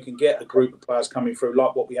hopefully we can get a group of players coming through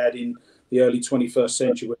like what we had in the early 21st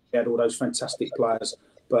century, where we had all those fantastic players.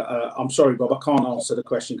 But I'm sorry, Bob, I can't answer the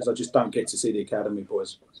question because I just don't get to see the academy,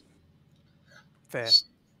 boys.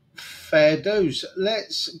 Fair dues.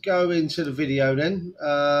 Let's go into the video then.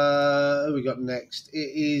 Who we got next?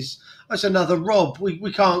 It's another Rob. We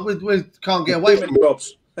can't get away from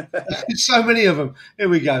Robs. There's so many of them. Here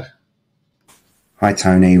we go. Hi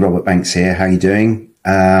Tony, Robert Banks here. How are you doing?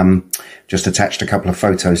 Just attached a couple of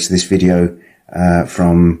photos to this video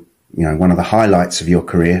from one of the highlights of your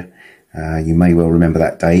career. You may well remember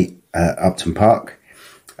that day at Upton Park.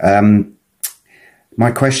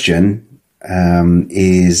 My question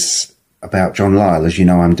is about John Lyall. As you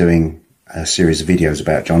know, I'm doing a series of videos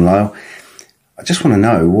about John Lyall. I just want to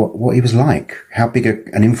know what he was like. How big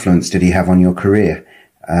an influence did he have on your career?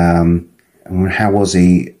 And how was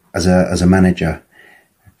he as a manager?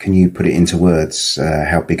 Can you put it into words,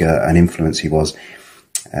 how big an influence he was?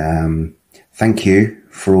 Thank you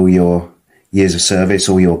for all your years of service,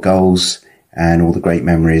 all your goals and all the great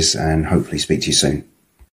memories, and hopefully speak to you soon.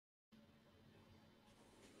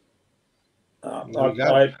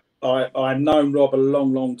 I've known Rob a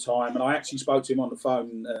long time, and I actually spoke to him on the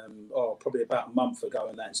phone probably about a month ago,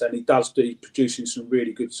 and that. And he does producing some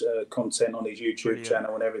really good content on his YouTube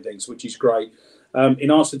channel and everything, which is great.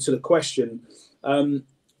 In answer to the question,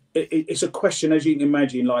 it's a question, as you can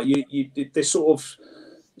imagine, like there's sort of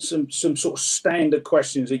some sort of standard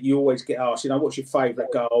questions that you always get asked. What's your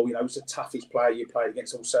favourite goal? Who's the toughest player you played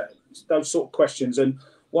against? Also, those sort of questions. And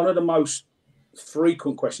one of the most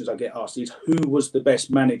frequent questions I get asked is, who was the best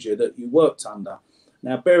manager that you worked under?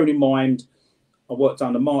 Now, bearing in mind, I worked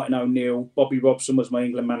under Martin O'Neill, Bobby Robson was my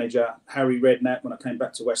England manager, Harry Redknapp when I came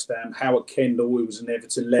back to West Ham, Howard Kendall, who was an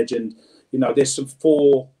Everton legend. There's some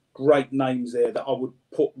 4 great names there that I would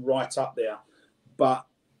put right up there. But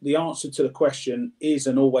the answer to the question is,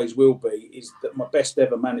 and always will be, is that my best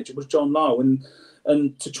ever manager was John Lyall.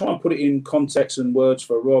 And to try and put it in context and words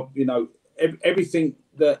for Rob, everything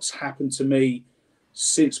that's happened to me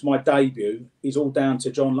since my debut is all down to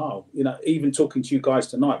John Lyall. Even talking to you guys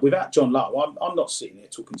tonight, without John Lyall, I'm not sitting here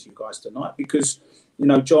talking to you guys tonight, because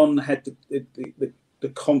John had the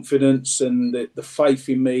confidence and the faith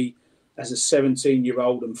in me as a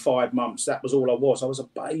 17-year-old and 5 months. That was all I was. I was a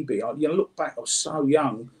baby. Look back, I was so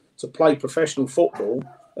young to play professional football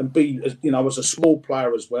and be, I was a small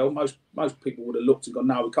player as well. Most people would have looked and gone,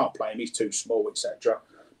 no, we can't play him, he's too small, etc.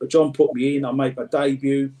 But John put me in. I made my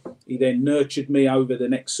debut. He then nurtured me over the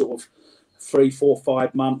next sort of 3, 4,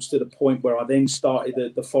 5 months, to the point where I then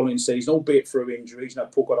started the following season, albeit through injuries.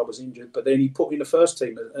 Poor God, I was injured. But then he put me in the first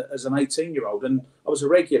team as an 18-year-old, and I was a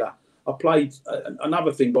regular. I played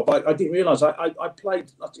another thing, but I didn't realise I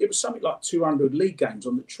played. It was something like 200 league games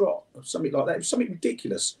on the trot, or something like that. It was something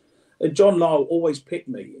ridiculous. And John Lyall always picked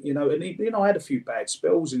me, and he, I had a few bad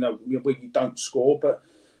spells, where you don't score, but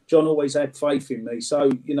John always had faith in me.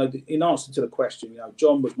 So, in answer to the question,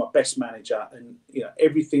 John was my best manager, and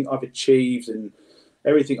everything I've achieved and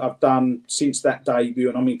everything I've done since that debut,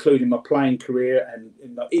 and I'm including my playing career and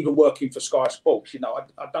even working for Sky Sports.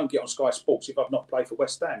 I don't get on Sky Sports if I've not played for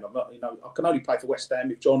West Ham. I'm not, I can only play for West Ham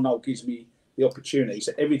if John Lyall gives me the opportunity.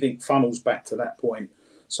 So everything funnels back to that point.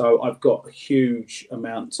 So I've got a huge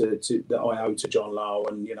amount that I owe to John Lyall,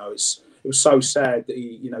 and it was so sad that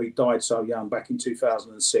he died so young back in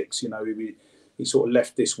 2006. He sort of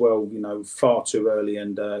left this world, far too early,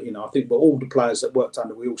 and I think all the players that worked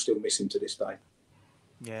under, we all still miss him to this day.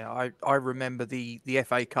 Yeah, I remember the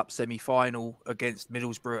FA Cup semi-final against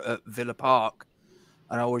Middlesbrough at Villa Park,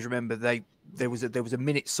 and I always remember there was a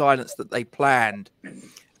minute silence that they planned,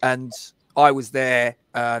 and I was there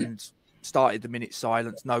and started the minute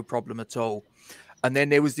silence, no problem at all. And then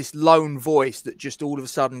there was this lone voice that just all of a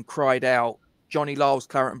sudden cried out, Johnny Lyle's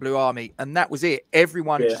Claret and Blue Army, and that was it.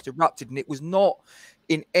 Everyone just erupted, and it was not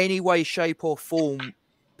in any way, shape, or form.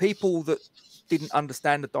 People that didn't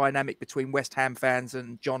understand the dynamic between West Ham fans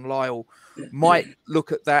and John Lyle might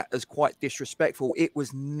look at that as quite disrespectful. It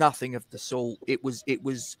was nothing of the sort. It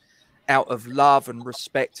was out of love and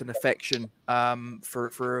respect and affection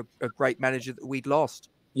for a great manager that we'd lost.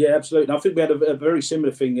 Yeah, absolutely. And I think we had a very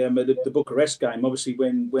similar thing at the Bucharest game. Obviously,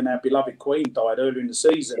 when our beloved Queen died earlier in the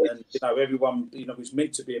season, and everyone was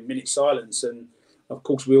meant to be a minute silence, and of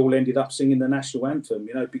course we all ended up singing the national anthem.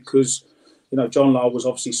 Because John Lyle was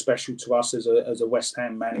obviously special to us as a West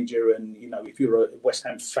Ham manager, and if you're a West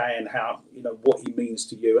Ham fan, how what he means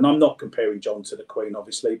to you. And I'm not comparing John to the Queen,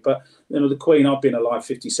 obviously, but the Queen. I've been alive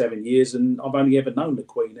 57 years, and I've only ever known the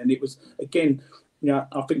Queen, and it was again.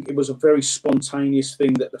 I think it was a very spontaneous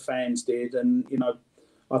thing that the fans did. And,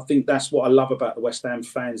 I think that's what I love about the West Ham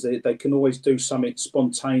fans. They can always do something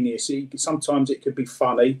spontaneous. Sometimes it could be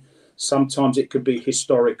funny. Sometimes it could be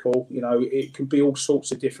historical. It could be all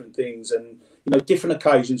sorts of different things and, different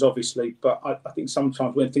occasions, obviously. But I think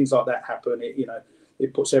sometimes when things like that happen,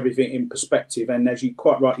 it puts everything in perspective. And as you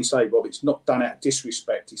quite rightly say, Rob, it's not done out of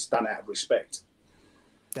disrespect. It's done out of respect.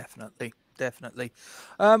 Definitely.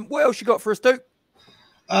 What else you got for us, Duke?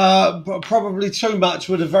 Probably too much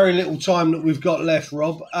with the very little time that we've got left,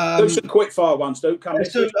 Rob. Do some quick fire ones, Duke.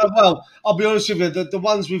 Well, I'll be honest with you, the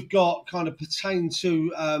ones we've got kind of pertain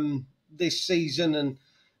to this season and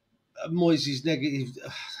Moyes'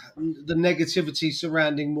 the negativity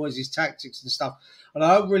surrounding Moyes' tactics and stuff. And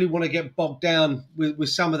I don't really want to get bogged down with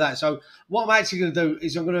some of that. So what I'm actually going to do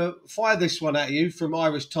is I'm going to fire this one at you from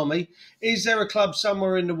Irish Tommy. Is there a club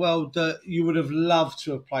somewhere in the world that you would have loved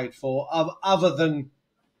to have played for other than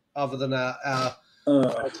our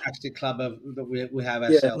fantastic club that we have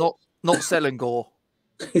ourselves? Not Selangor.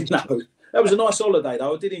 No, that was a nice holiday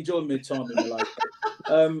though. I did enjoy my time in Malaysia.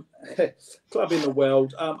 Club in the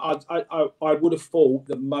world. I would have thought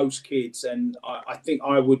that most kids, and I think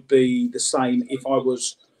I would be the same if I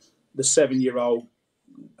was the 7-year-old.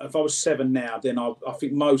 If I was 7 now, then I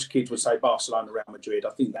think most kids would say Barcelona, Real Madrid. I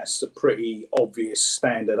think that's a pretty obvious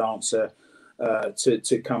standard answer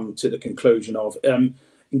to come to the conclusion of.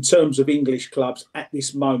 In terms of English clubs, at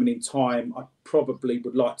this moment in time, I probably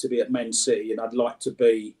would like to be at Man City, and I'd like to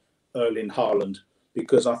be Erling Haaland,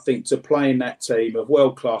 because I think to play in that team of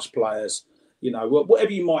world-class players,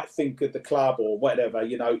 whatever you might think of the club or whatever,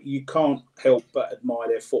 you can't help but admire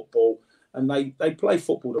their football, and they play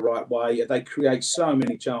football the right way. They create so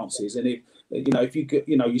many chances, and if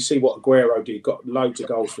you see what Aguero did, got loads of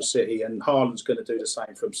goals for City, and Haaland's going to do the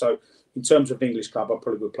same for him. So, in terms of English club, I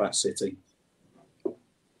probably would play at City.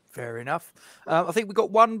 Fair enough. I think we've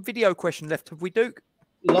got one video question left. Have we, Duke?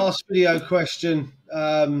 Last video question.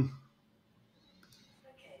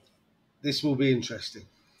 This will be interesting.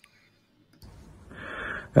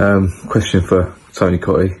 Question for Tony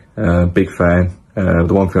Cottee. Big fan.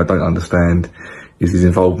 The one thing I don't understand is his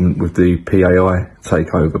involvement with the PAI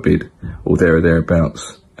takeover bid, or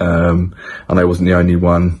thereabouts. I know it wasn't the only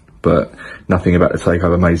one, but nothing about the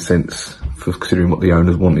takeover made sense for considering what the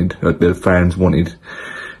owners wanted, the fans wanted.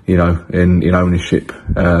 In ownership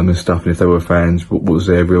and stuff, and if they were fans, what was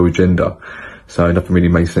their real agenda? So nothing really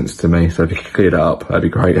made sense to me. So if you could clear that up, that'd be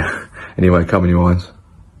great. Anyway, come on your minds.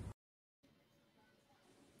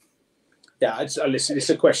 Yeah, listen, it's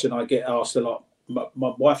a question I get asked a lot. My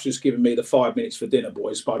wife's just given me the 5 minutes for dinner,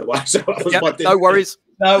 boys, by the way. So that was my dinner. No worries.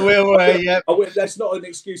 No, we'll yeah. That's not an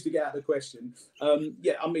excuse to get out of the question.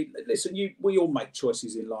 Listen, we all make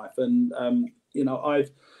choices in life, and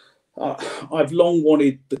I've long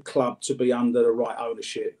wanted the club to be under the right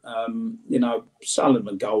ownership.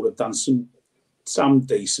 Sullivan Gold have done some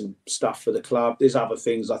decent stuff for the club. There's other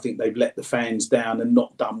things I think they've let the fans down and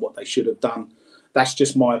not done what they should have done. That's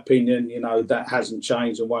just my opinion. That hasn't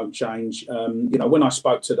changed and won't change. When I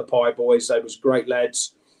spoke to the Pie Boys, they was great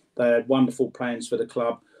lads. They had wonderful plans for the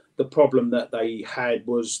club. The problem that they had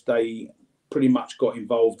was they pretty much got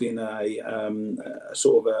involved in a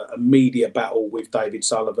sort of a media battle with David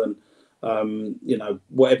Sullivan.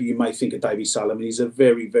 Whatever you may think of David Sullivan, he's a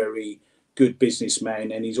very, very good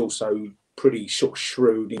businessman, and he's also pretty sort of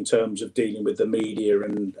shrewd in terms of dealing with the media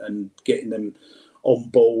and getting them on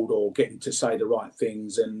board or getting to say the right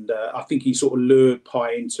things. And I think he sort of lured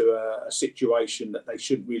Pie into a situation that they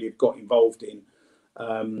shouldn't really have got involved in.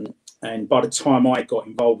 And by the time I got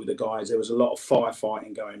involved with the guys, there was a lot of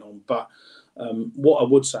firefighting going on. But what I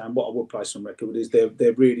would say and what I would place on record is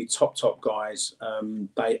they're really top guys.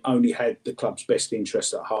 They only had the club's best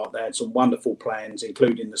interest at heart. They had some wonderful plans,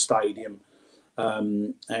 including the stadium.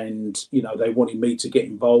 And they wanted me to get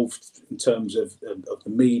involved in terms of the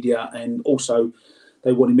media, and also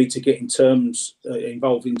they wanted me to get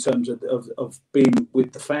involved in terms of being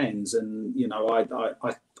with the fans. And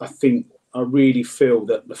I think I really feel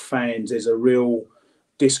that the fans, there's a real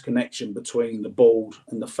disconnection between the board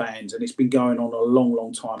and the fans, and it's been going on a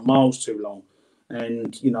long time, miles too long.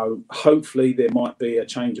 And hopefully there might be a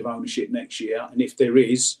change of ownership next year, and if there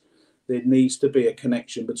is, there needs to be a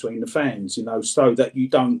connection between the fans, so that you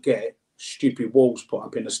don't get stupid walls put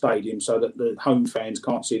up in the stadium so that the home fans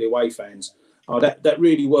can't see the away fans. That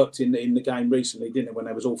really worked in the game recently, didn't it? When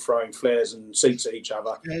they was all throwing flares and seats at each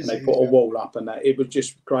other, and they put a wall up, and it was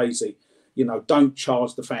just crazy. Don't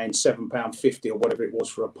charge the fans £7.50 or whatever it was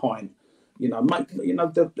for a pint.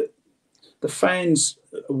 The fans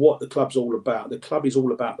are what the club's all about. The club is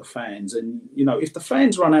all about the fans, and if the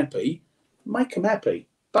fans are unhappy, make them happy.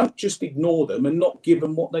 Don't just ignore them and not give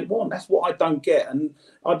them what they want. That's what I don't get. And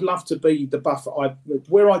I'd love to be the buffer.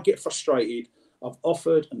 Where I get frustrated, I've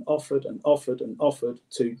offered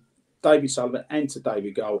to David Sullivan and to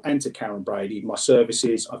David Gold and to Karen Brady my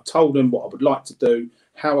services. I've told them what I would like to do,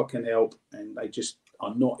 how I can help, and they just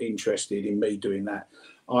are not interested in me doing that.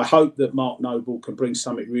 I hope that Mark Noble can bring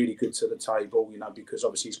something really good to the table, because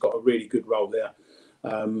obviously he's got a really good role there.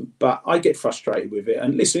 But I get frustrated with it.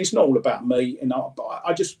 And listen, it's not all about me.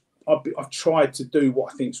 I've tried to do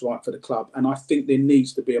what I think is right for the club. And I think there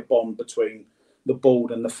needs to be a bond between the board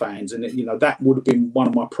and the fans. And, that would have been one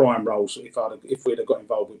of my prime roles if we'd have got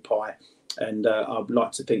involved with Pi. And I'd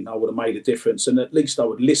like to think I would have made a difference. And at least I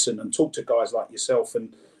would listen and talk to guys like yourself.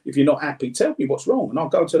 And if you're not happy, tell me what's wrong. And I'll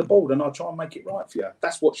go to the board and I'll try and make it right for you.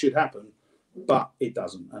 That's what should happen. But it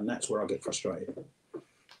doesn't. And that's where I get frustrated.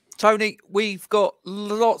 Tony, we've got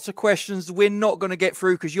lots of questions we're not going to get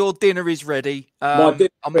through because your dinner is ready. My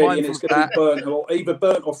dinner's ready, and it's going to be burnt, or either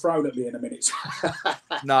burnt or thrown at me in a minute.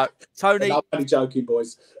 No, Tony. I'm only joking,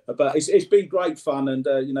 boys. But it's been great fun, and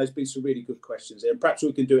there's been some really good questions here. And perhaps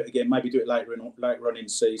we can do it again. Maybe do it later on in the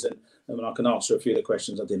season, and then I can answer a few of the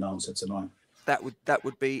questions I didn't answer tonight. That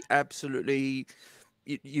would be absolutely.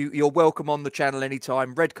 You're welcome on the channel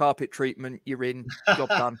anytime. Red carpet treatment. You're in. Job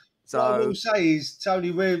done. So what I will say is,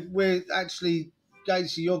 Tony, we're actually,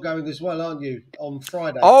 Gatesy, you're going as well, aren't you, on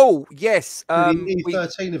Friday? Oh, yes. The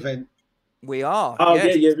E13 event. We are. Oh,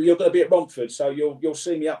 yes. yeah, you're going to be at Romford, so you'll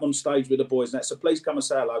see me up on stage with the boys and that. So please come and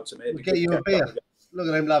say hello to me. We'll get you a beer. Look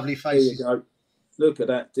at them lovely faces. There you go. Look at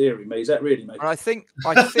that, dearie me. Is that really me? And I think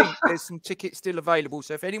there's some tickets still available.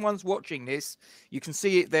 So if anyone's watching this, you can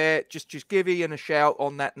see it there. Just give Ian a shout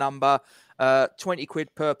on that number. 20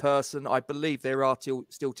 quid per person. I believe there are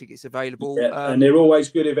still tickets available. Yeah, and they're always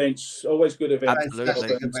good events. Always good events.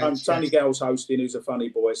 Absolutely. Tony Gale's hosting, who's a funny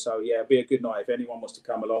boy. So yeah, it'll be a good night. If anyone wants to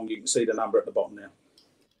come along, you can see the number at the bottom now.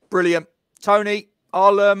 Brilliant, Tony.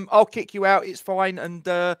 I'll kick you out. It's fine, and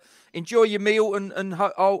enjoy your meal. And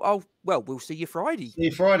we'll see you Friday. See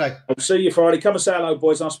you Friday. I'll see you Friday. Come and say hello,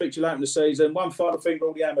 boys. I'll speak to you later in the season. One final thing for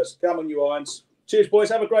all the amateurs. Come on, you irons. Cheers, boys.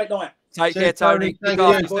 Have a great night. Take care, Tony. Look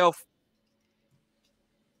after yourself.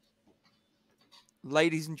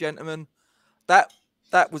 Ladies and gentlemen, that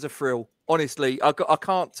was a thrill. Honestly, I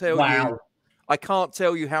can't tell you. I can't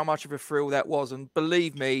tell you how much of a thrill that was. And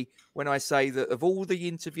believe me when I say that of all the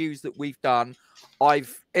interviews that we've done,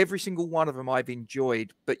 every single one of them I've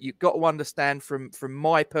enjoyed. But you've got to understand from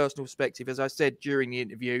my personal perspective, as I said during the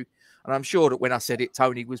interview, and I'm sure that when I said it,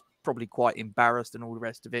 Tony was probably quite embarrassed and all the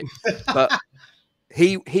rest of it. But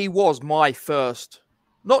he was my first,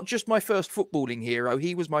 not just my first footballing hero,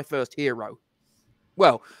 he was my first hero.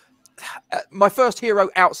 Well, my first hero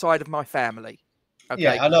outside of my family. Okay?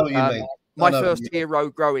 Yeah, I know what you mean. My first hero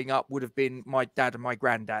growing up would have been my dad and my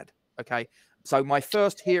granddad. Okay. So my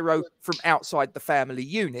first hero from outside the family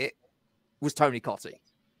unit was Tony Cottee.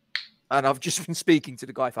 And I've just been speaking to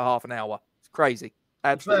the guy for half an hour. It's crazy.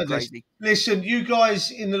 Absolutely crazy. Listen, you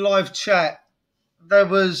guys in the live chat, there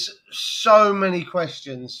was so many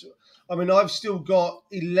questions. I mean, I've still got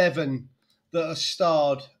 11 that are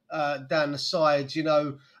starred down the sides,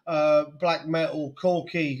 Black Metal,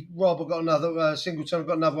 Corky, Rob, I've got another, Singleton, I've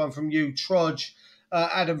got another one from you, Trudge,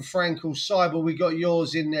 Adam Frankel, Cyber, we got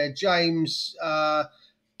yours in there, James,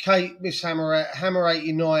 Kate, Miss Hammer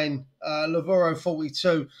 89, Lavoro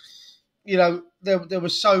 42. There were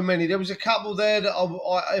so many. There was a couple there that,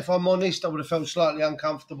 I, if I'm honest, I would have felt slightly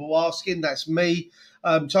uncomfortable asking. That's me.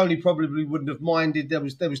 Tony probably wouldn't have minded. There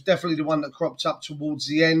was definitely the one that cropped up towards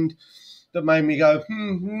the end that made me go,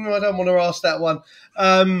 I don't want to ask that one.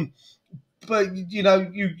 But,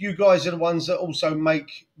 you guys are the ones that also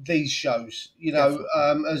make these shows.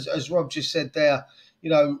 As Rob just said there,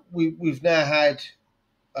 we've now had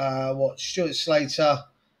Stuart Slater,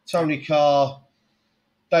 Tony Carr,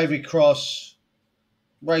 David Cross,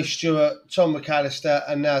 Ray Stewart, Tom McAllister,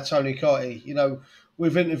 and now Tony Cottee. You know,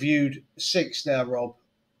 we've interviewed 6 now, Rob,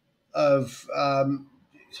 of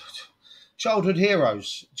childhood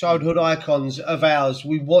heroes, childhood icons of ours.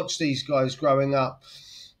 We watched these guys growing up.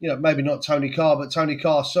 You know, maybe not Tony Carr, but Tony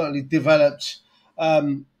Carr certainly developed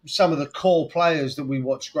some of the core players that we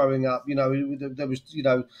watched growing up. You know, there was, you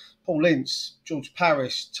know, Paul Ince, George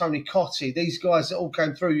Parris, Tony Cottee, these guys that all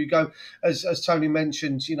came through. You go, as Tony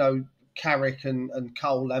mentioned, you know, Carrick and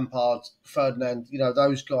Cole, Lampard, Ferdinand, you know,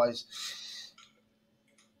 those guys.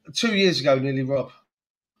 2 years ago, nearly, Rob,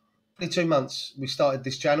 2 months, we started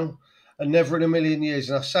this channel, and never in a million years.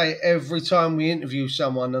 And I say it every time we interview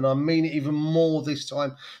someone, and I mean it even more this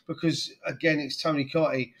time because, again, it's Tony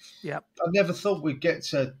Cottee. Yeah, I never thought we'd get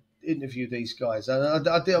to interview these guys.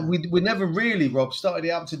 We never really, Rob, started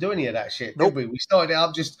it up to do any of that shit, did we? We started it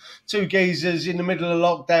up just 2 geezers in the middle of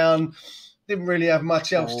lockdown. Didn't really have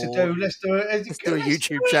much else to do. Let's do a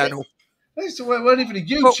YouTube channel. It wasn't even a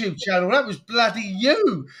YouTube channel. That was bloody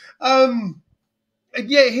you. And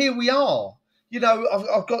yet here we are. You know,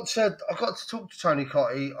 I've got to talk to Tony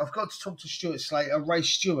Cottee. I've got to talk to Stuart Slater, Ray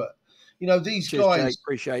Stewart. You know, these guys, Jake,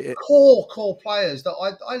 appreciate it. Core players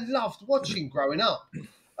that I loved watching growing up.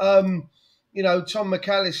 You know, Tom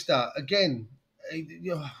McAllister, again. I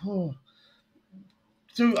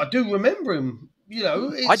do remember him. You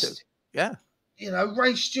know, I do. Yeah. You know,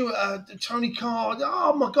 Ray Stewart, Tony Carr.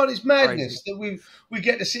 Oh my God, it's madness that we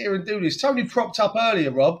get to sit here and do this. Tony propped up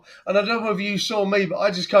earlier, Rob, and I don't know whether you saw me, but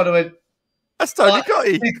I just kind of went, "That's Tony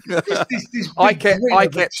Cottee." This I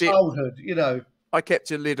kept childhood, you know. I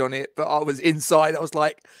kept a lid on it, but I was inside. I was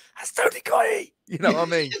like, "That's Tony Cottee." You know what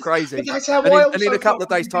I mean? Crazy. But that's how and in a couple of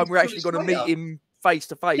days' time, we're actually going to meet him face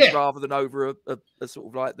to face rather than over a sort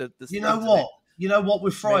of like the. You know what? You know what?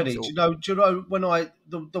 With Friday, do you know when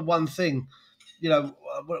the one thing, you know,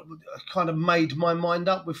 kind of made my mind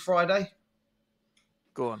up with Friday.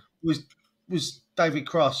 Go on. Was David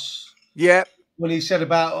Cross? Yeah. When he said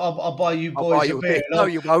about I'll buy you boys a beer. No,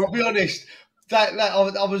 you won't. I'll be honest. That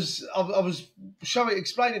I was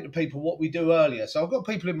explaining to people what we do earlier. So I've got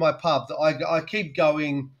people in my pub that I keep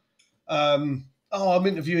going. I'm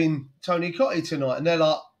interviewing Tony Cottee tonight, and they're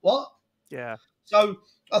like, "What?" Yeah. So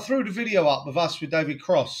I threw the video up of us with David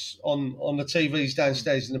Cross on the TVs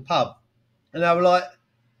downstairs in the pub, and they were like,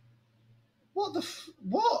 "What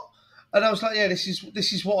what?" And I was like, "Yeah, this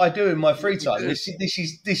is what I do in my free time. This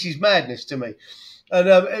is madness to me." And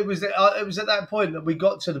it was at that point that we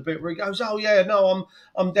got to the bit where he goes, "Oh yeah, no,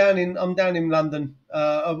 I'm down in London,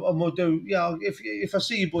 and we'll do if I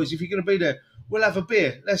see you boys, if you're going to be there, we'll have a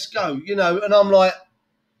beer. Let's go, you know." And I'm like,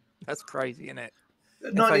 "That's crazy, isn't it?"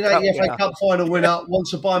 1980 FA Cup final winner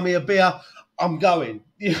wants to buy me a beer. I'm going.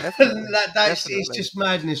 It's just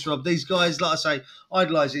madness, Rob. These guys, like I say,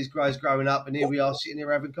 idolise these guys growing up, and here we are sitting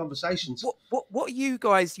here having conversations. What are you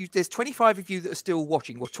guys? There's 25 of you that are still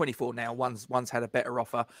watching. Well, 24 now. One's had a better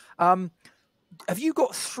offer. Have you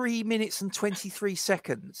got 3 minutes and 23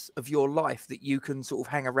 seconds of your life that you can sort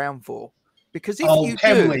of hang around for? Because if you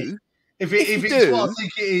do, if it's what I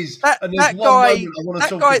think it is, and there's that one guy, moment I want to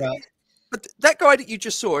talk about. But that guy that you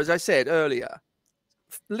just saw, as I said earlier,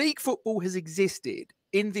 league football has existed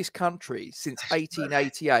in this country since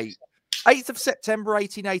 1888. 8th of September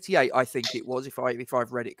 1888, I think it was, if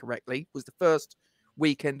I've read it correctly, was the first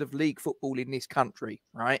weekend of league football in this country,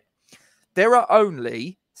 right? There are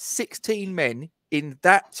only 16 men in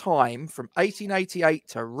that time from 1888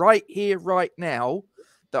 to right here, right now,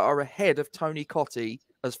 that are ahead of Tony Cottee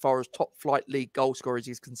as far as top flight league goal scorers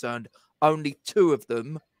is concerned. Only 2 of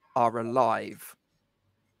them are alive.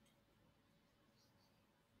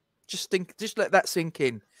 Just let that sink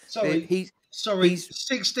in. Sorry,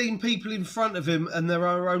 16 people in front of him, and there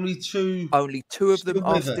are only 2. Only 2 of them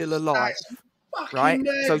are still alive. Right?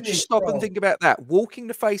 Madness, so just stop and think about that. Walking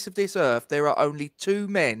the face of this earth, there are only 2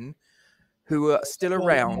 men who are still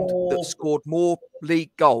around that scored more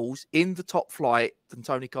league goals in the top flight than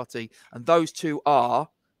Tony Cottee, and those 2 are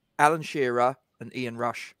Alan Shearer and Ian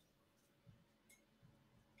Rush.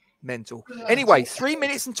 Mental. Anyway, 3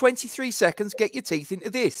 minutes and 23 seconds. Get your teeth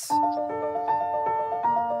into this.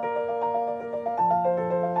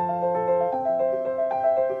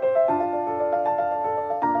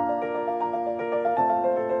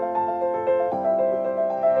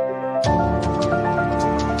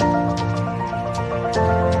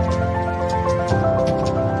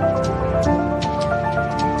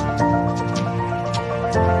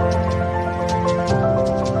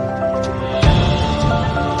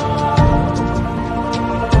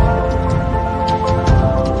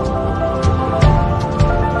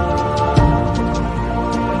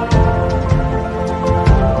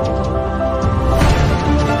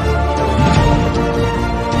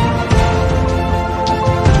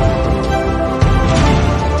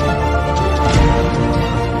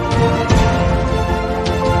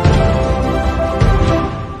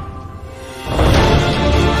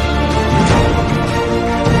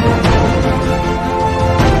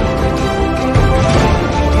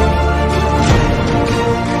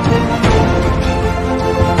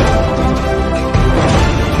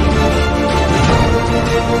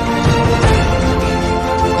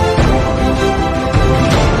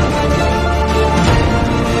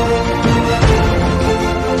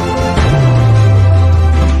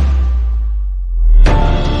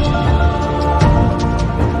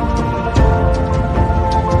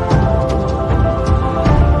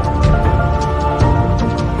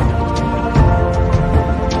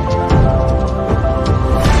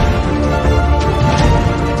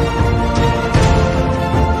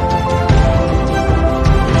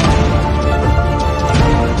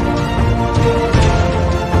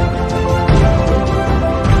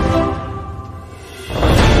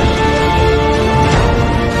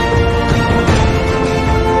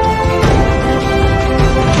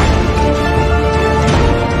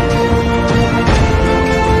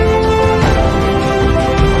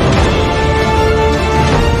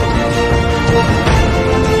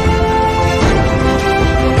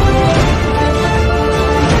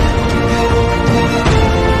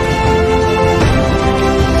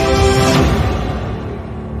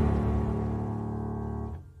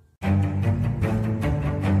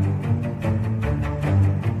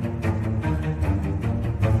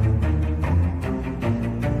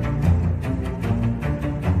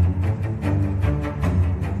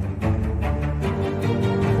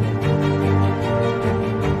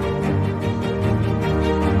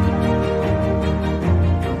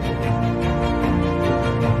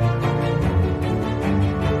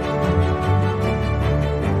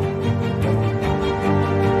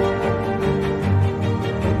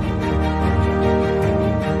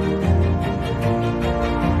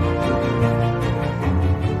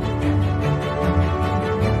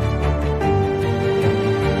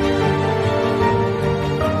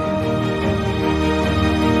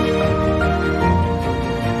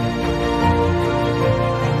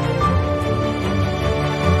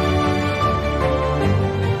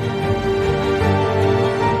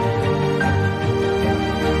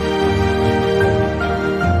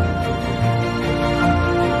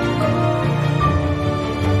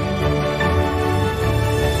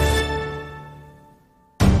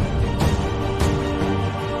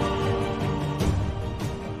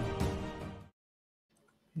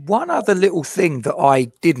 one other little thing that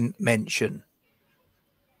I didn't mention.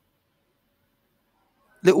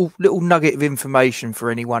 Little nugget of information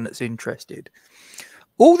for anyone that's interested.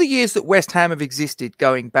 All the years that West Ham have existed,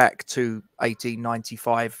 going back to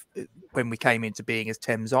 1895, when we came into being as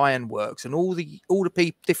Thames Ironworks, and all the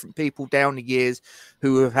different people down the years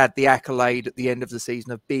who have had the accolade at the end of the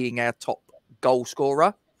season of being our top goal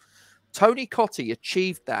scorer, Tony Cottee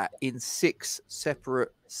achieved that in 6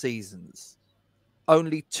 separate seasons.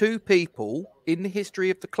 Only 2 people in the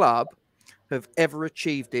history of the club have ever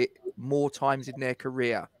achieved it more times in their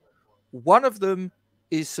career. One of them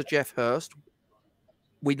is Sir Geoff Hurst.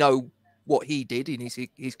 We know what he did in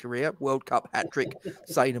his career, World Cup hat-trick,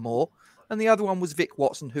 say no more. And the other one was Vic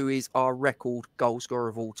Watson, who is our record goal scorer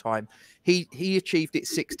of all time. He achieved it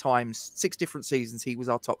 6 times, 6 different seasons. He was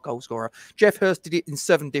our top goal scorer. Geoff Hurst did it in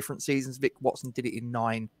 7 different seasons. Vic Watson did it in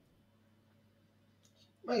 9.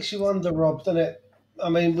 Makes you wonder, Rob, doesn't it? I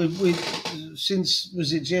mean, we since,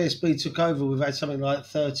 was it GSB took over, we've had something like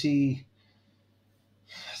 33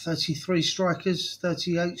 strikers,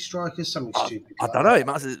 38 strikers, something stupid. I don't know. It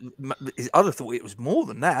must have, I'd have thought it was more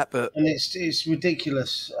than that, but and it's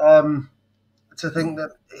ridiculous to think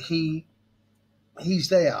that he's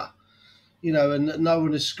there, you know, and no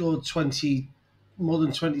one has scored more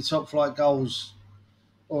than 20 top flight goals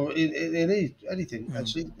or in anything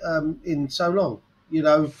actually in so long. You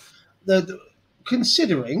know,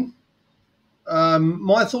 considering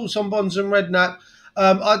my thoughts on Bonds and Redknapp,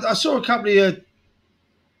 I saw a couple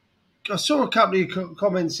of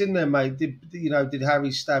comments in there, mate. Did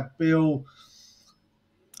Harry stab Bill?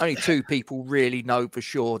 Only 2 people really know for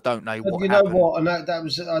sure, don't they? What you happened. know what? And that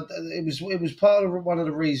was it was part of one of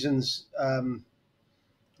the reasons I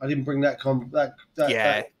didn't bring that question up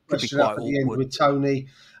at the end with Tony.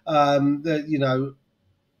 That, you know,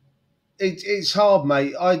 it's hard,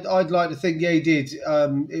 mate. I'd like to think, he did.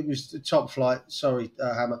 It was the top flight. Sorry,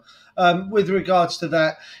 Hammer. With regards to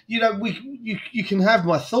that, you know, you can have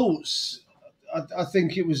my thoughts. I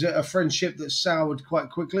think it was a friendship that soured quite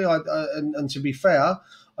quickly. And to be fair,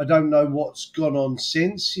 I don't know what's gone on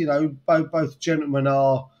since. You know, both gentlemen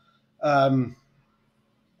are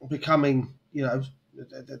becoming, you know,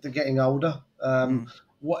 they're getting older.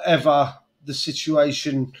 Whatever the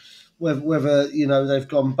situation, whether you know they've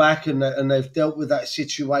gone back and they've dealt with that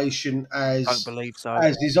situation as I don't believe so.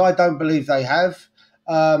 As is, I don't believe they have.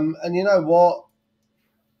 And you know what?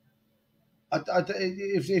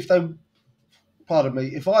 If they, pardon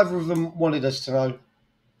me, if either of them wanted us to know,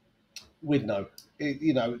 we'd know.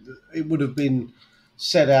 It would have been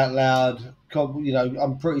said out loud. You know,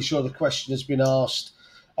 I'm pretty sure the question has been asked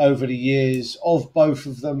over the years of both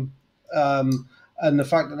of them. And the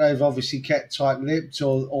fact that they've obviously kept tight-lipped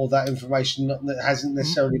or that information that hasn't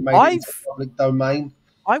necessarily made it into the public domain.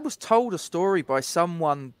 I was told a story by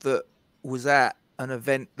someone that was at an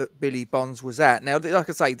event that Billy Bonds was at. Now, like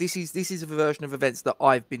I say, this is a version of events that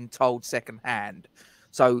I've been told secondhand.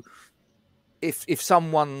 So if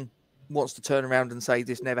someone wants to turn around and say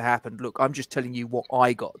this never happened, look, I'm just telling you what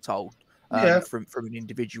I got told from an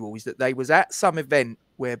individual, is that they was at some event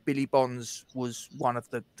where Billy Bonds was one of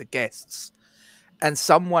the guests. And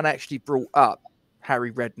someone actually brought up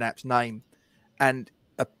Harry Redknapp's name. And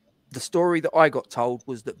the story that I got told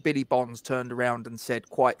was that Billy Bonds turned around and said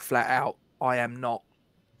quite flat out, I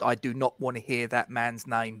do not want to hear that man's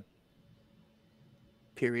name.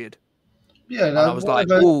 Period. Yeah, and I was like,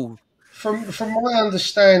 ooh. From my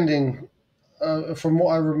understanding, from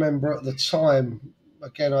what I remember at the time,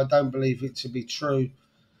 again, I don't believe it to be true,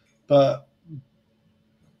 but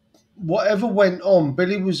whatever went on,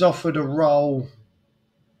 Billy was offered a role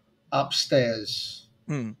upstairs,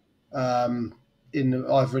 either in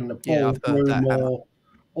the boardroom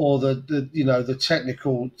or the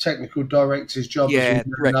technical director's job,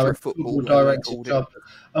 director of football director's job.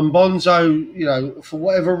 And Bonzo, you know, for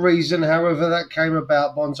whatever reason, however that came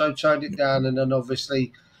about, Bonzo turned it down, and then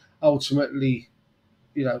obviously, ultimately,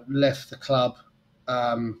 you know, left the club.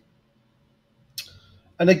 And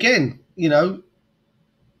again, you know,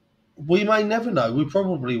 we may never know. We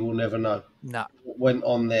probably will never know what went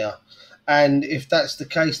on there. And if that's the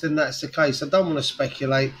case, then that's the case. I don't want to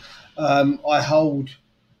speculate. I hold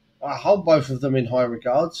both of them in high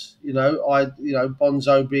regards. You know,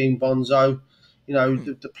 Bonzo being Bonzo. You know,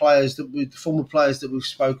 the former players that we've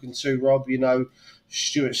spoken to, Rob. You know,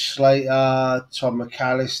 Stuart Slater, Tom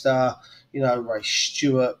McAllister. You know, Ray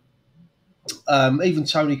Stewart. Even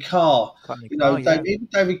Tony Carr, even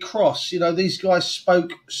David Cross, you know, these guys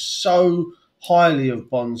spoke so highly of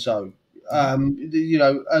Bonzo. You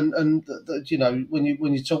know, and you know, when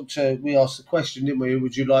you talk to, we asked the question, didn't we? Who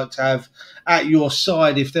would you like to have at your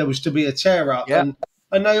side if there was to be a tear up? Yeah. And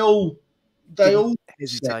and they all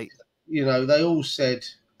hesitate. said, they all said,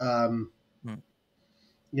 that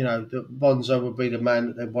Bonzo would be the man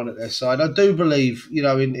that they want at their side. I do believe,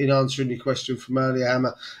 in answering your question from earlier,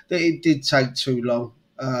 Hammer, that it did take too long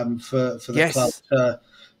for the club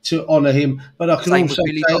to honour him. But I can also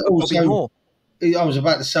say, I was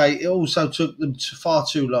about to say, it also took them far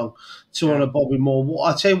too long to honour Bobby Moore.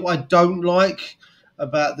 I tell you what I don't like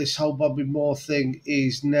about this whole Bobby Moore thing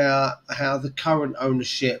is now how the current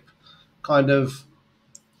ownership kind of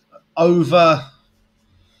overplay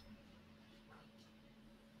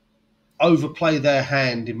their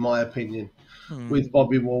hand, in my opinion, with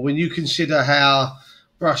Bobby Moore. When you consider how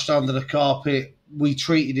brushed under the carpet we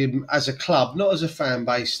treated him as a club, not as a fan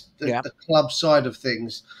base, the club side of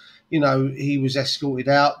things. He was escorted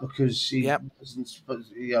out because he wasn't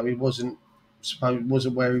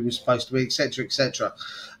where he was supposed to be, etc., etc.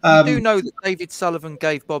 You do know that David Sullivan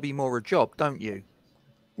gave Bobby Moore a job, don't you?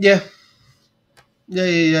 Yeah.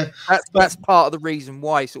 That's part of the reason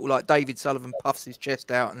why sort of like David Sullivan puffs his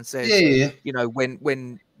chest out and says,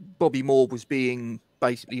 when Bobby Moore was being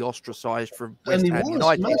basically ostracised from West Ham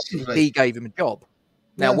United, he gave him a job.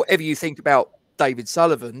 Now, whatever you think about David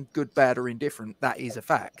Sullivan, good, bad, or indifferent, that is a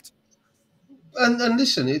fact. And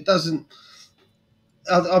listen, it doesn't.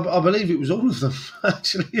 I believe it was all of them.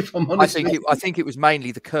 Actually, if I'm honest, I think it was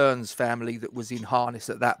mainly the Kearns family that was in harness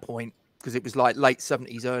at that point, because it was like late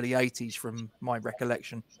 70s, early 80s from my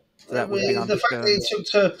recollection. So that would be the fact that it took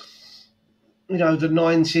to, the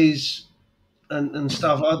 90s and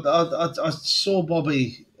stuff. I saw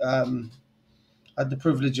Bobby. I had the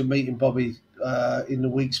privilege of meeting Bobby in the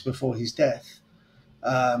weeks before his death.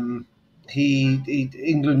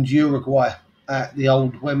 England Uruguay at the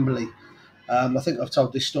old Wembley. I think I've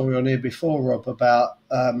told this story on here before, Rob, about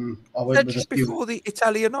I went with just before the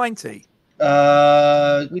Italia 90. We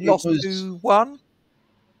lost 2-1.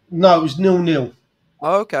 No, it was 0-0.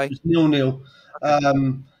 Oh, okay, it was 0-0.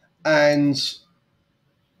 Okay. And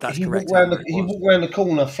that's he correct. He walked around the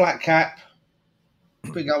corner, flat cap,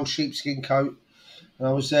 big old sheepskin coat, and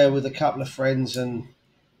I was there with a couple of friends, and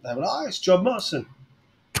they were like, "Oh, it's John Morrison."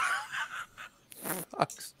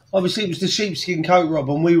 Obviously, it was the sheepskin coat, Rob,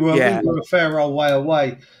 and we were a fair old way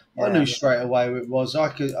away. I knew straight away who it was. I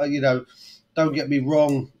could, don't get me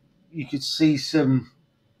wrong, you could see some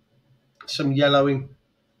yellowing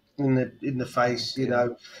in the face. When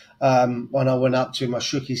I went up to him, I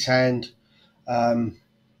shook his hand, told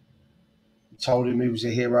him he was a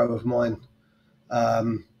hero of mine.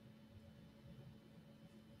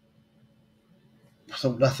 I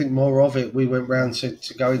thought nothing more of it. We went round to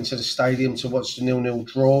go into the stadium to watch the 0-0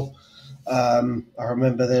 draw. I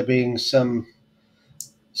remember there being some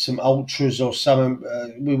ultras or some.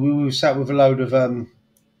 We were sat with a load of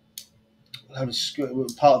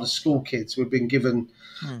part of the school kids. We'd been given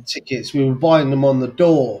tickets. We were buying them on the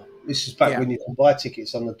door. This is back when you could buy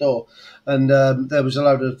tickets on the door, and there was a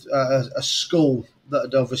load of a school that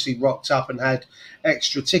had obviously rocked up and had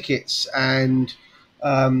extra tickets, and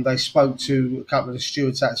they spoke to a couple of the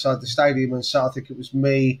stewards outside the stadium, and so I think it was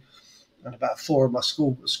me and about 4 of my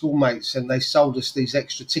schoolmates, and they sold us these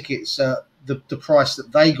extra tickets at the price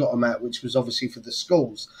that they got them at, which was obviously for the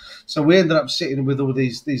schools. So we ended up sitting with all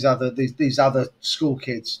these other school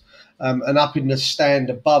kids, and up in the stand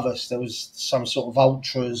above us there was some sort of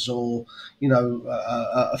ultras or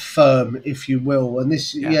a firm, if you will, and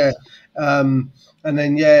this and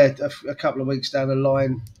then a couple of weeks down the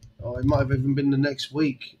line, it might have even been the next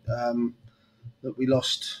week, that we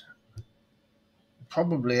lost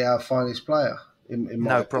probably our finest player in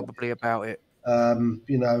my opinion. Probably about it.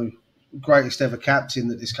 Greatest ever captain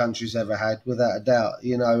that this country's ever had, without a doubt.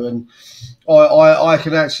 And I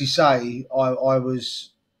can actually say I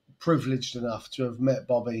was privileged enough to have met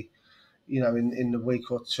Bobby, in the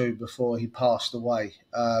week or two before he passed away.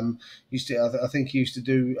 I think he used to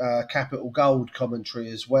do Capital Gold commentary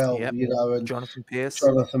as well. And Jonathan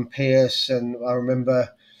Pearce, and I remember,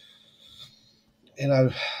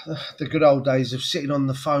 the good old days of sitting on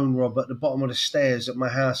the phone, Rob, at the bottom of the stairs at my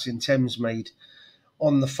house in Thamesmead,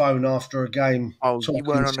 on the phone after a game. Oh, you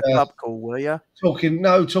weren't on a club call, were you? Talking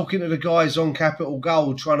to the guys on Capital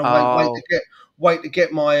Gold, trying to wait to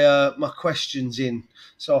get my my questions in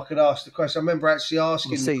so I could ask the question. I remember actually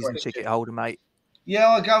asking the season ticket holder, mate. Yeah,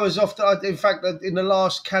 I go as often. In fact, in the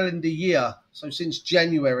last calendar year, so since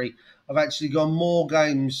January, I've actually gone more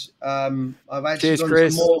games. I've actually gone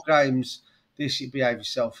to more games this year. Behave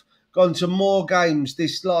yourself. Gone to more games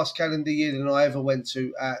this last calendar year than I ever went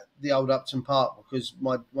to at the old Upton Park, because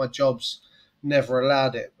my jobs never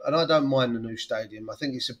allowed it. And I don't mind the new stadium. I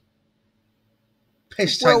think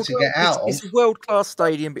piss tank to get out of. It's a world-class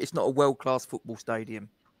stadium, but it's not a world-class football stadium.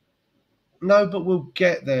 No, but we'll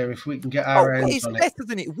get there if we can get our hands on it. It's better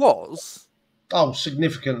than it was. Oh,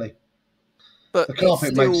 significantly. But the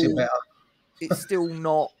carpet makes it better. It's still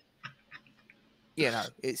not,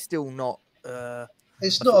 it's still not.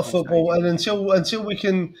 It's not a football, and until we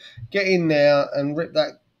can get in there and rip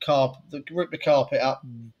the carpet up,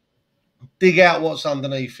 dig out what's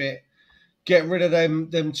underneath it, get rid of them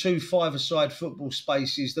 2 5-a-side football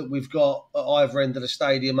spaces that we've got at either end of the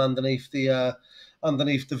stadium underneath the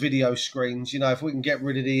video screens. If we can get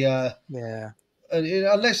rid of the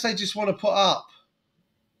unless they just want to put up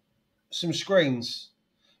some screens.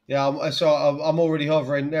 Yeah, so I'm already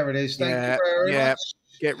hovering. There it is. Thank you very much.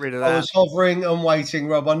 Get rid of that. I was hovering and waiting,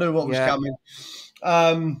 Rob. I knew what was coming.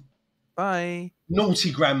 Bye.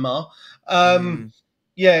 Naughty grandma.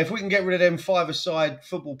 If we can get rid of them 5-a-side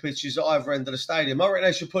football pitches at either end of the stadium, I reckon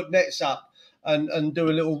they should put nets up and do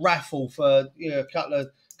a little raffle for a couple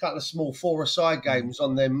of small 4-a-side games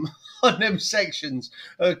on them sections.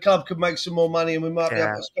 A club could make some more money, and we might be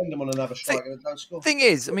able to spend them on another striker that don't score. Thing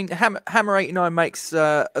is, I mean, Hammer 89 makes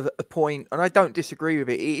a point, and I don't disagree with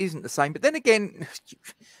it. It isn't the same, but then again,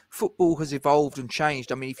 football has evolved and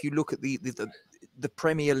changed. I mean, if you look at the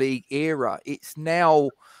Premier League era, it's now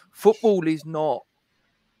football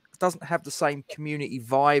doesn't have the same community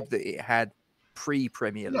vibe that it had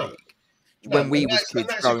pre-Premier League. When we was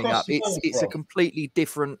kids growing up, it's a completely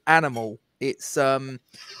different animal. It's not.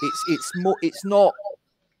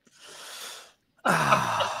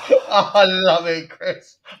 I love it,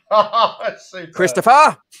 Chris. Christopher,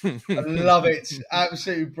 I love it.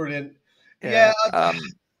 Absolutely brilliant.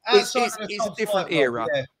 It's a different era.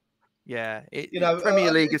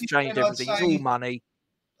 Premier League has changed everything. It's all money.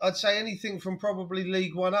 I'd say anything from probably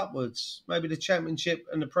League One upwards, maybe the Championship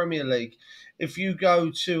and the Premier League. If you go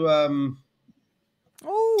to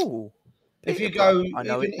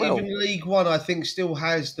even League One, I think still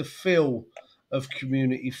has the feel of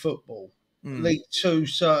community football. League Two,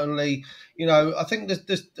 certainly. I think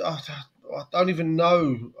there's I don't even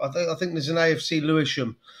know. I think there's an AFC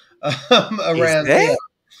Lewisham around here.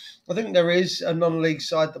 I think there is a non-league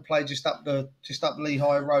side that play just up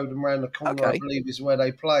Lehigh Road and around the corner. I believe is where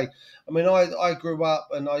they play. I mean, I grew up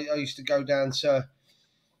and I used to go down to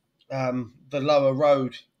the lower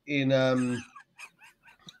road in.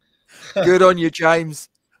 Good on you, James.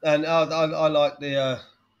 And I like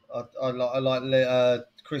I like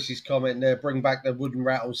Chris's comment there. Bring back the wooden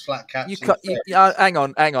rattles, flat caps. Hang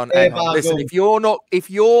on. Listen, if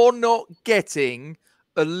you're not getting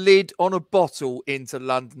a lid on a bottle into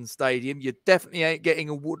London Stadium, you definitely ain't getting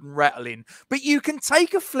a wooden rattle in. But you can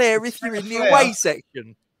take a flare if you're in the away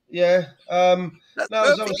section. Yeah. That's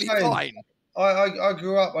perfectly fine. I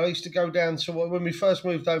grew up, I used to go down to, when we first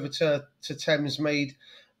moved over to Thamesmead,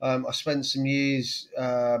 I spent some years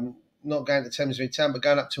not going to Thamesmead Town, but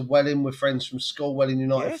going up to Welling with friends from school, Welling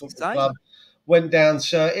United Football Club. Went down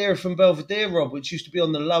to Erith and Belvedere, Rob, which used to be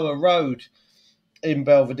on the lower road in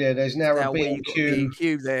Belvedere. There's now a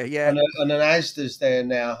B&Q there, and an Asda's there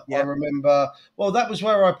now. I remember, that was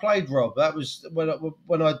where I played, Rob. That was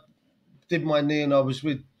when I did my knee and I was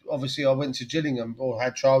with, obviously I went to Gillingham or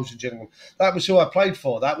had trials at Gillingham. That was who I played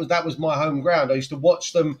for. That was my home ground. I used to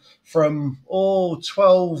watch them from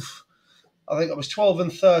 12, I think I was 12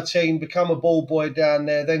 and 13, become a ball boy down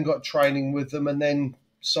there, then got training with them and then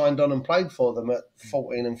signed on and played for them at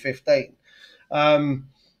 14 and 15.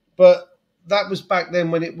 But that was back then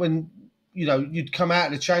when you'd come out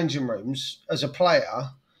of the changing rooms as a player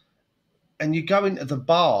and you go into the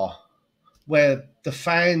bar where the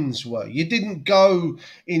fans were. You didn't go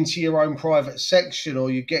into your own private section or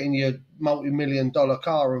you get in your multi-million-dollar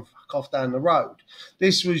car and fuck off down the road.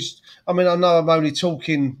 This was, I mean, I know I'm only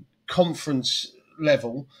talking conference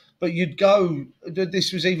level, but you'd go,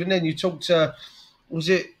 this was even then, you talked to,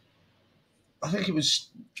 I think it was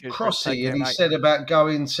Crossy, and he said about he'd go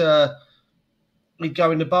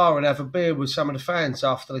in the bar and have a beer with some of the fans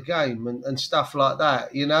after the game and stuff like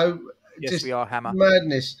that, Yes, just we are, Hammer.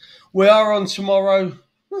 Madness. We are on tomorrow.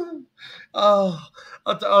 I'll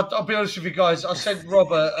be honest with you guys. I sent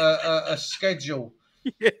Rob a schedule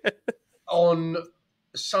on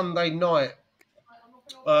Sunday night,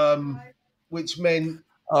 which meant...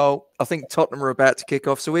 Oh, I think Tottenham are about to kick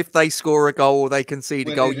off. So if they score a goal or they concede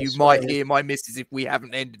a goal, you might hear my missus if we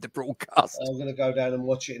haven't ended the broadcast. I'm going to go down and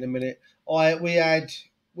watch it in a minute. We had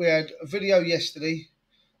a video yesterday,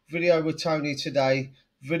 video with Tony today,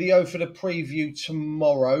 video for the preview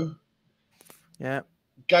tomorrow. Yeah.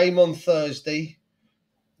 Game on Thursday.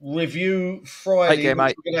 Review Friday, which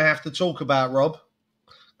we're going to have to talk about, Rob,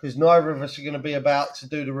 because neither of us are going to be about to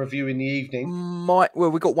do the review in the evening. Well,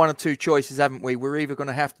 we've got one or two choices, haven't we? We're either going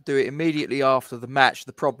to have to do it immediately after the match.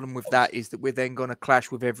 The problem with that is that we're then going to clash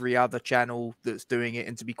with every other channel that's doing it.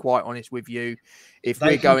 And to be quite honest with you, if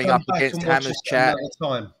we're going up against Hammer's Chat,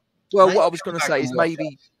 time. well, what I was going to say is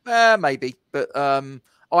maybe, but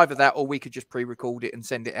either that or we could just pre-record it and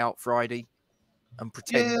send it out Friday and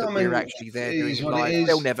pretend that we're actually there doing it live.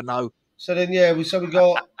 They'll never know. So then, we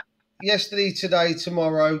got yesterday, today,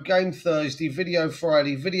 tomorrow, game Thursday, video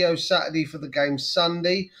Friday, video Saturday for the game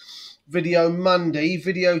Sunday, video Monday,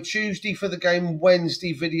 video Tuesday for the game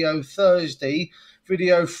Wednesday, video Thursday,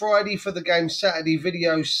 video Friday for the game Saturday,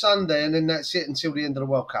 video Sunday, and then that's it until the end of the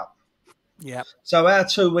World Cup. Yeah. So our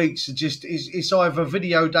 2 weeks are it's either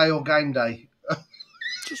video day or game day.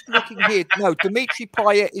 Just looking here. No, Dimitri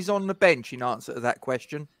Payet is on the bench in answer to that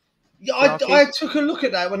question. Yeah, I took a look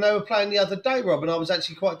at that when they were playing the other day, Rob, and I was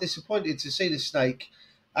actually quite disappointed to see the Snake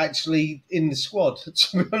actually in the squad,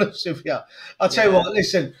 to be honest with you. I'll tell you what,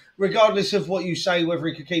 listen, regardless of what you say, whether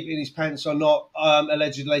he could keep it in his pants or not,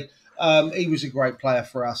 allegedly, he was a great player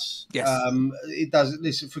for us. Yes. It doesn't,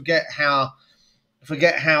 listen, forget how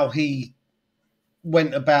he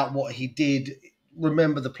went about what he did.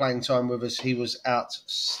 Remember the playing time with us. He was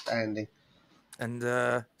outstanding.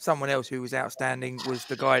 And someone else who was outstanding was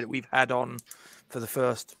the guy that we've had on for the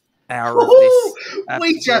first hour of this.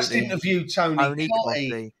 We just interviewed Tony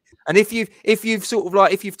Cottee. And if you've sort of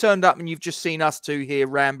like, if you've turned up and you've just seen us two here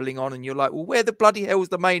rambling on and you're like, well, where the bloody hell was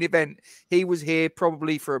the main event? He was here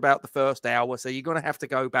probably for about the first hour. So you're going to have to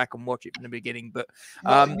go back and watch it from the beginning. But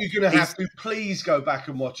you're going to have to please go back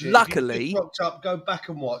and watch it. Luckily, if you rocked up, go back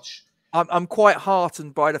and watch. I'm quite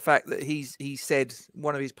heartened by the fact that he said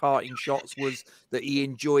one of his parting shots was that he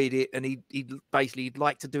enjoyed it and he'd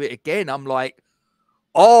like to do it again. I'm like,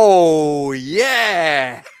 oh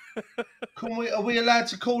yeah. Are we allowed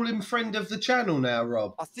to call him friend of the channel now,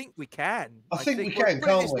 Rob? I think we can. I think we can,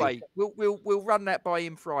 can't we? We'll run that by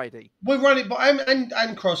him Friday. We'll run it by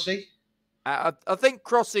and Crossy. I think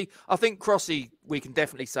Crossy, we can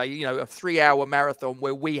definitely say, a 3-hour marathon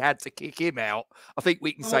where we had to kick him out. I think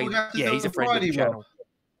we can say, he's a friend of the channel.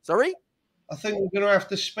 Sorry? I think we're going to have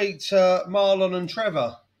to speak to Marlon and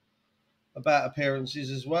Trevor about appearances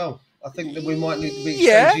as well. I think that we might need to be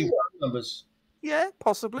exchanging phone numbers. Yeah,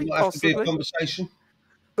 possibly. Might have to be a conversation.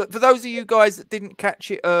 But for those of you guys that didn't catch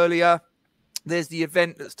it earlier, there's the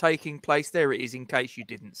event that's taking place. There it is, in case you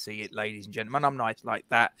didn't see it, ladies and gentlemen. I'm nice like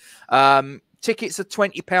that. Tickets are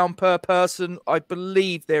 £20 per person. I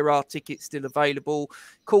believe there are tickets still available.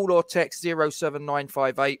 Call or text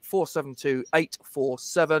 07958 472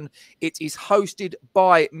 847. It is hosted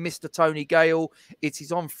by Mr. Tony Gale. It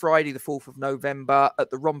is on Friday, the 4th of November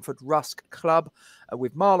at the Romford Rusk Club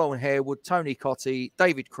with Marlon Harewood, Tony Cottee,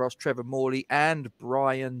 David Cross, Trevor Morley, and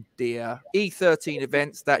Brian Deere. E13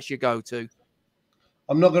 events, that's your go-to.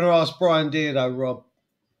 I'm not going to ask Brian Deere, though, Rob.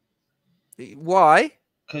 Why?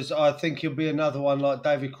 Because I think he'll be another one like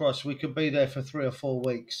David Cross. We could be there for 3 or 4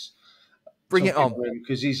 weeks. Bring it on.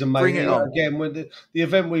 Because he's amazing. Bring it on. Again, when the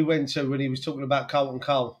event we went to, when he was talking about Carlton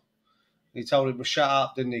Cole, he told him to shut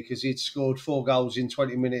up, didn't he? Because he'd scored 4 goals in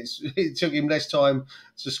 20 minutes. It took him less time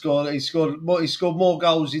to score. He scored more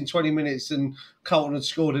goals in 20 minutes than Carlton had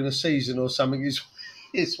scored in a season or something.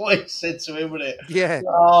 It's what he said to him, wasn't it? Yeah.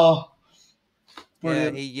 Oh,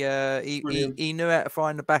 brilliant. Yeah, he knew how to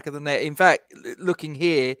find the back of the net. In fact, looking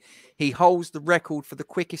here, he holds the record for the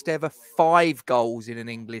quickest ever 5 goals in an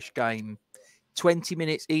English game. 20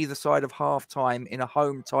 minutes either side of half-time in a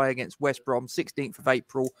home tie against West Brom, 16th of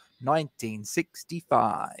April,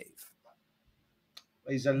 1965.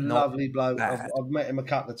 He's a lovely bloke. I've met him a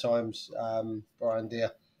couple of times, Brian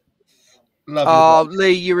Deere. Lovely bloke.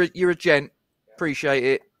 Lee, you're a gent. Appreciate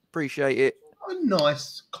it. A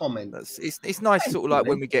nice comment. It's nice, sort of like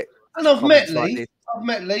when we get. And I've met Lee. Like I've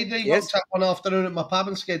met Lee. He walked up one afternoon at my pub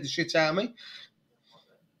and scared the shit out of me.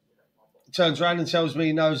 Turns around and tells me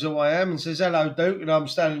he knows who I am and says, "Hello, Duke." And I'm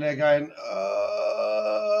standing there going,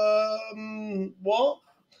 what?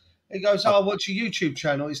 He goes, "Oh, what's your YouTube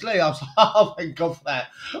channel?" It's Lee. I was like, "Oh, thank God for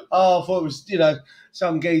that." Oh, I thought it was,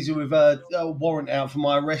 some geezer with a warrant out for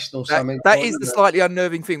my arrest or something. That is the slightly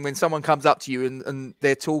unnerving thing when someone comes up to you and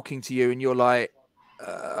they're talking to you and you're like,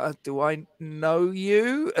 do I know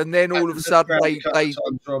you? And then all of a sudden they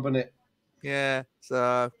robbing it. Yeah.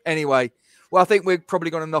 So anyway, well, I think we're probably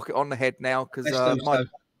going to knock it on the head now because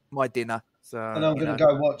my dinner. So, and I'm going to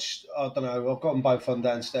go watch. I don't know. I've got them both on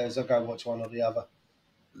downstairs. I'll go watch one or the other.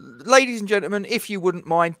 Ladies and gentlemen, if you wouldn't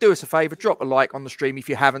mind, do us a favour, drop a like on the stream if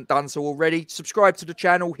you haven't done so already. Subscribe to the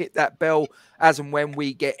channel, hit that bell as and when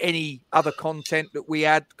we get any other content that we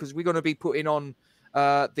add, because we're going to be putting on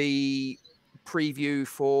the preview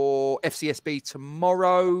for FCSB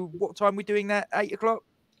tomorrow. What time are we doing that? 8 o'clock?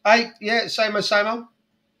 8, yeah, same old.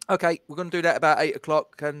 Okay, we're going to do that about 8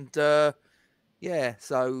 o'clock. And yeah,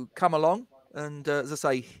 so come along. And as I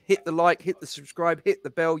say, hit the like, hit the subscribe, hit the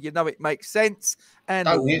bell. You know it makes sense. And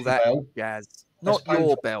Don't all hit that the bell. jazz. That's Not your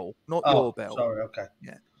painful. bell. Not Oh, your bell. sorry, okay.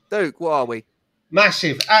 Yeah. Duke, what are we?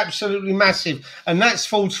 Massive, absolutely massive. And that's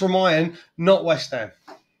Forge from Iron, not West Ham.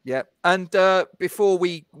 Yeah. And before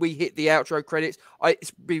we hit the outro credits,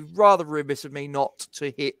 it's be rather remiss of me not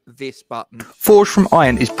to hit this button. Forge from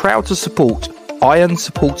Iron is proud to support Iron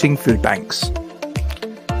Supporting Food Banks.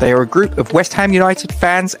 They are a group of West Ham United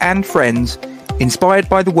fans and friends inspired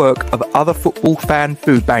by the work of other football fan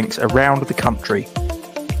food banks around the country.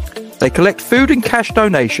 They collect food and cash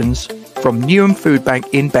donations from Newham Food Bank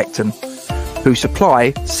in Beckton, who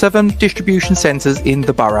supply 7 distribution centres in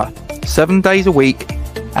the borough, 7 days a week,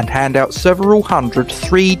 and hand out several hundred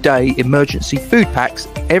 3-day emergency food packs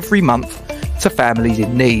every month to families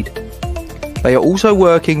in need. They are also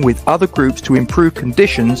working with other groups to improve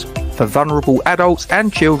conditions for vulnerable adults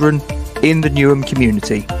and children in the Newham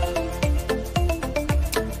community.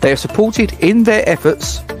 They are supported in their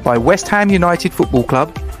efforts by West Ham United Football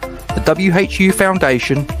Club, the WHU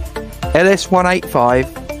Foundation,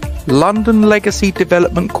 LS185, London Legacy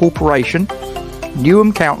Development Corporation,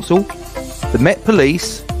 Newham Council, the Met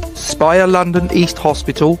Police, Spire London East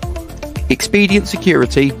Hospital, Expedient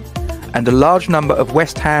Security, and a large number of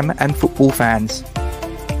West Ham and football fans.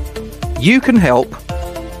 You can help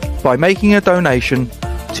by making a donation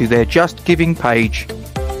to their Just Giving page.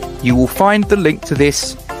 You will find the link to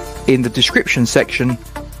this in the description section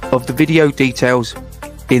of the video details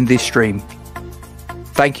in this stream.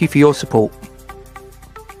 Thank you for your support.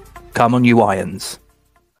 Come on, you Irons.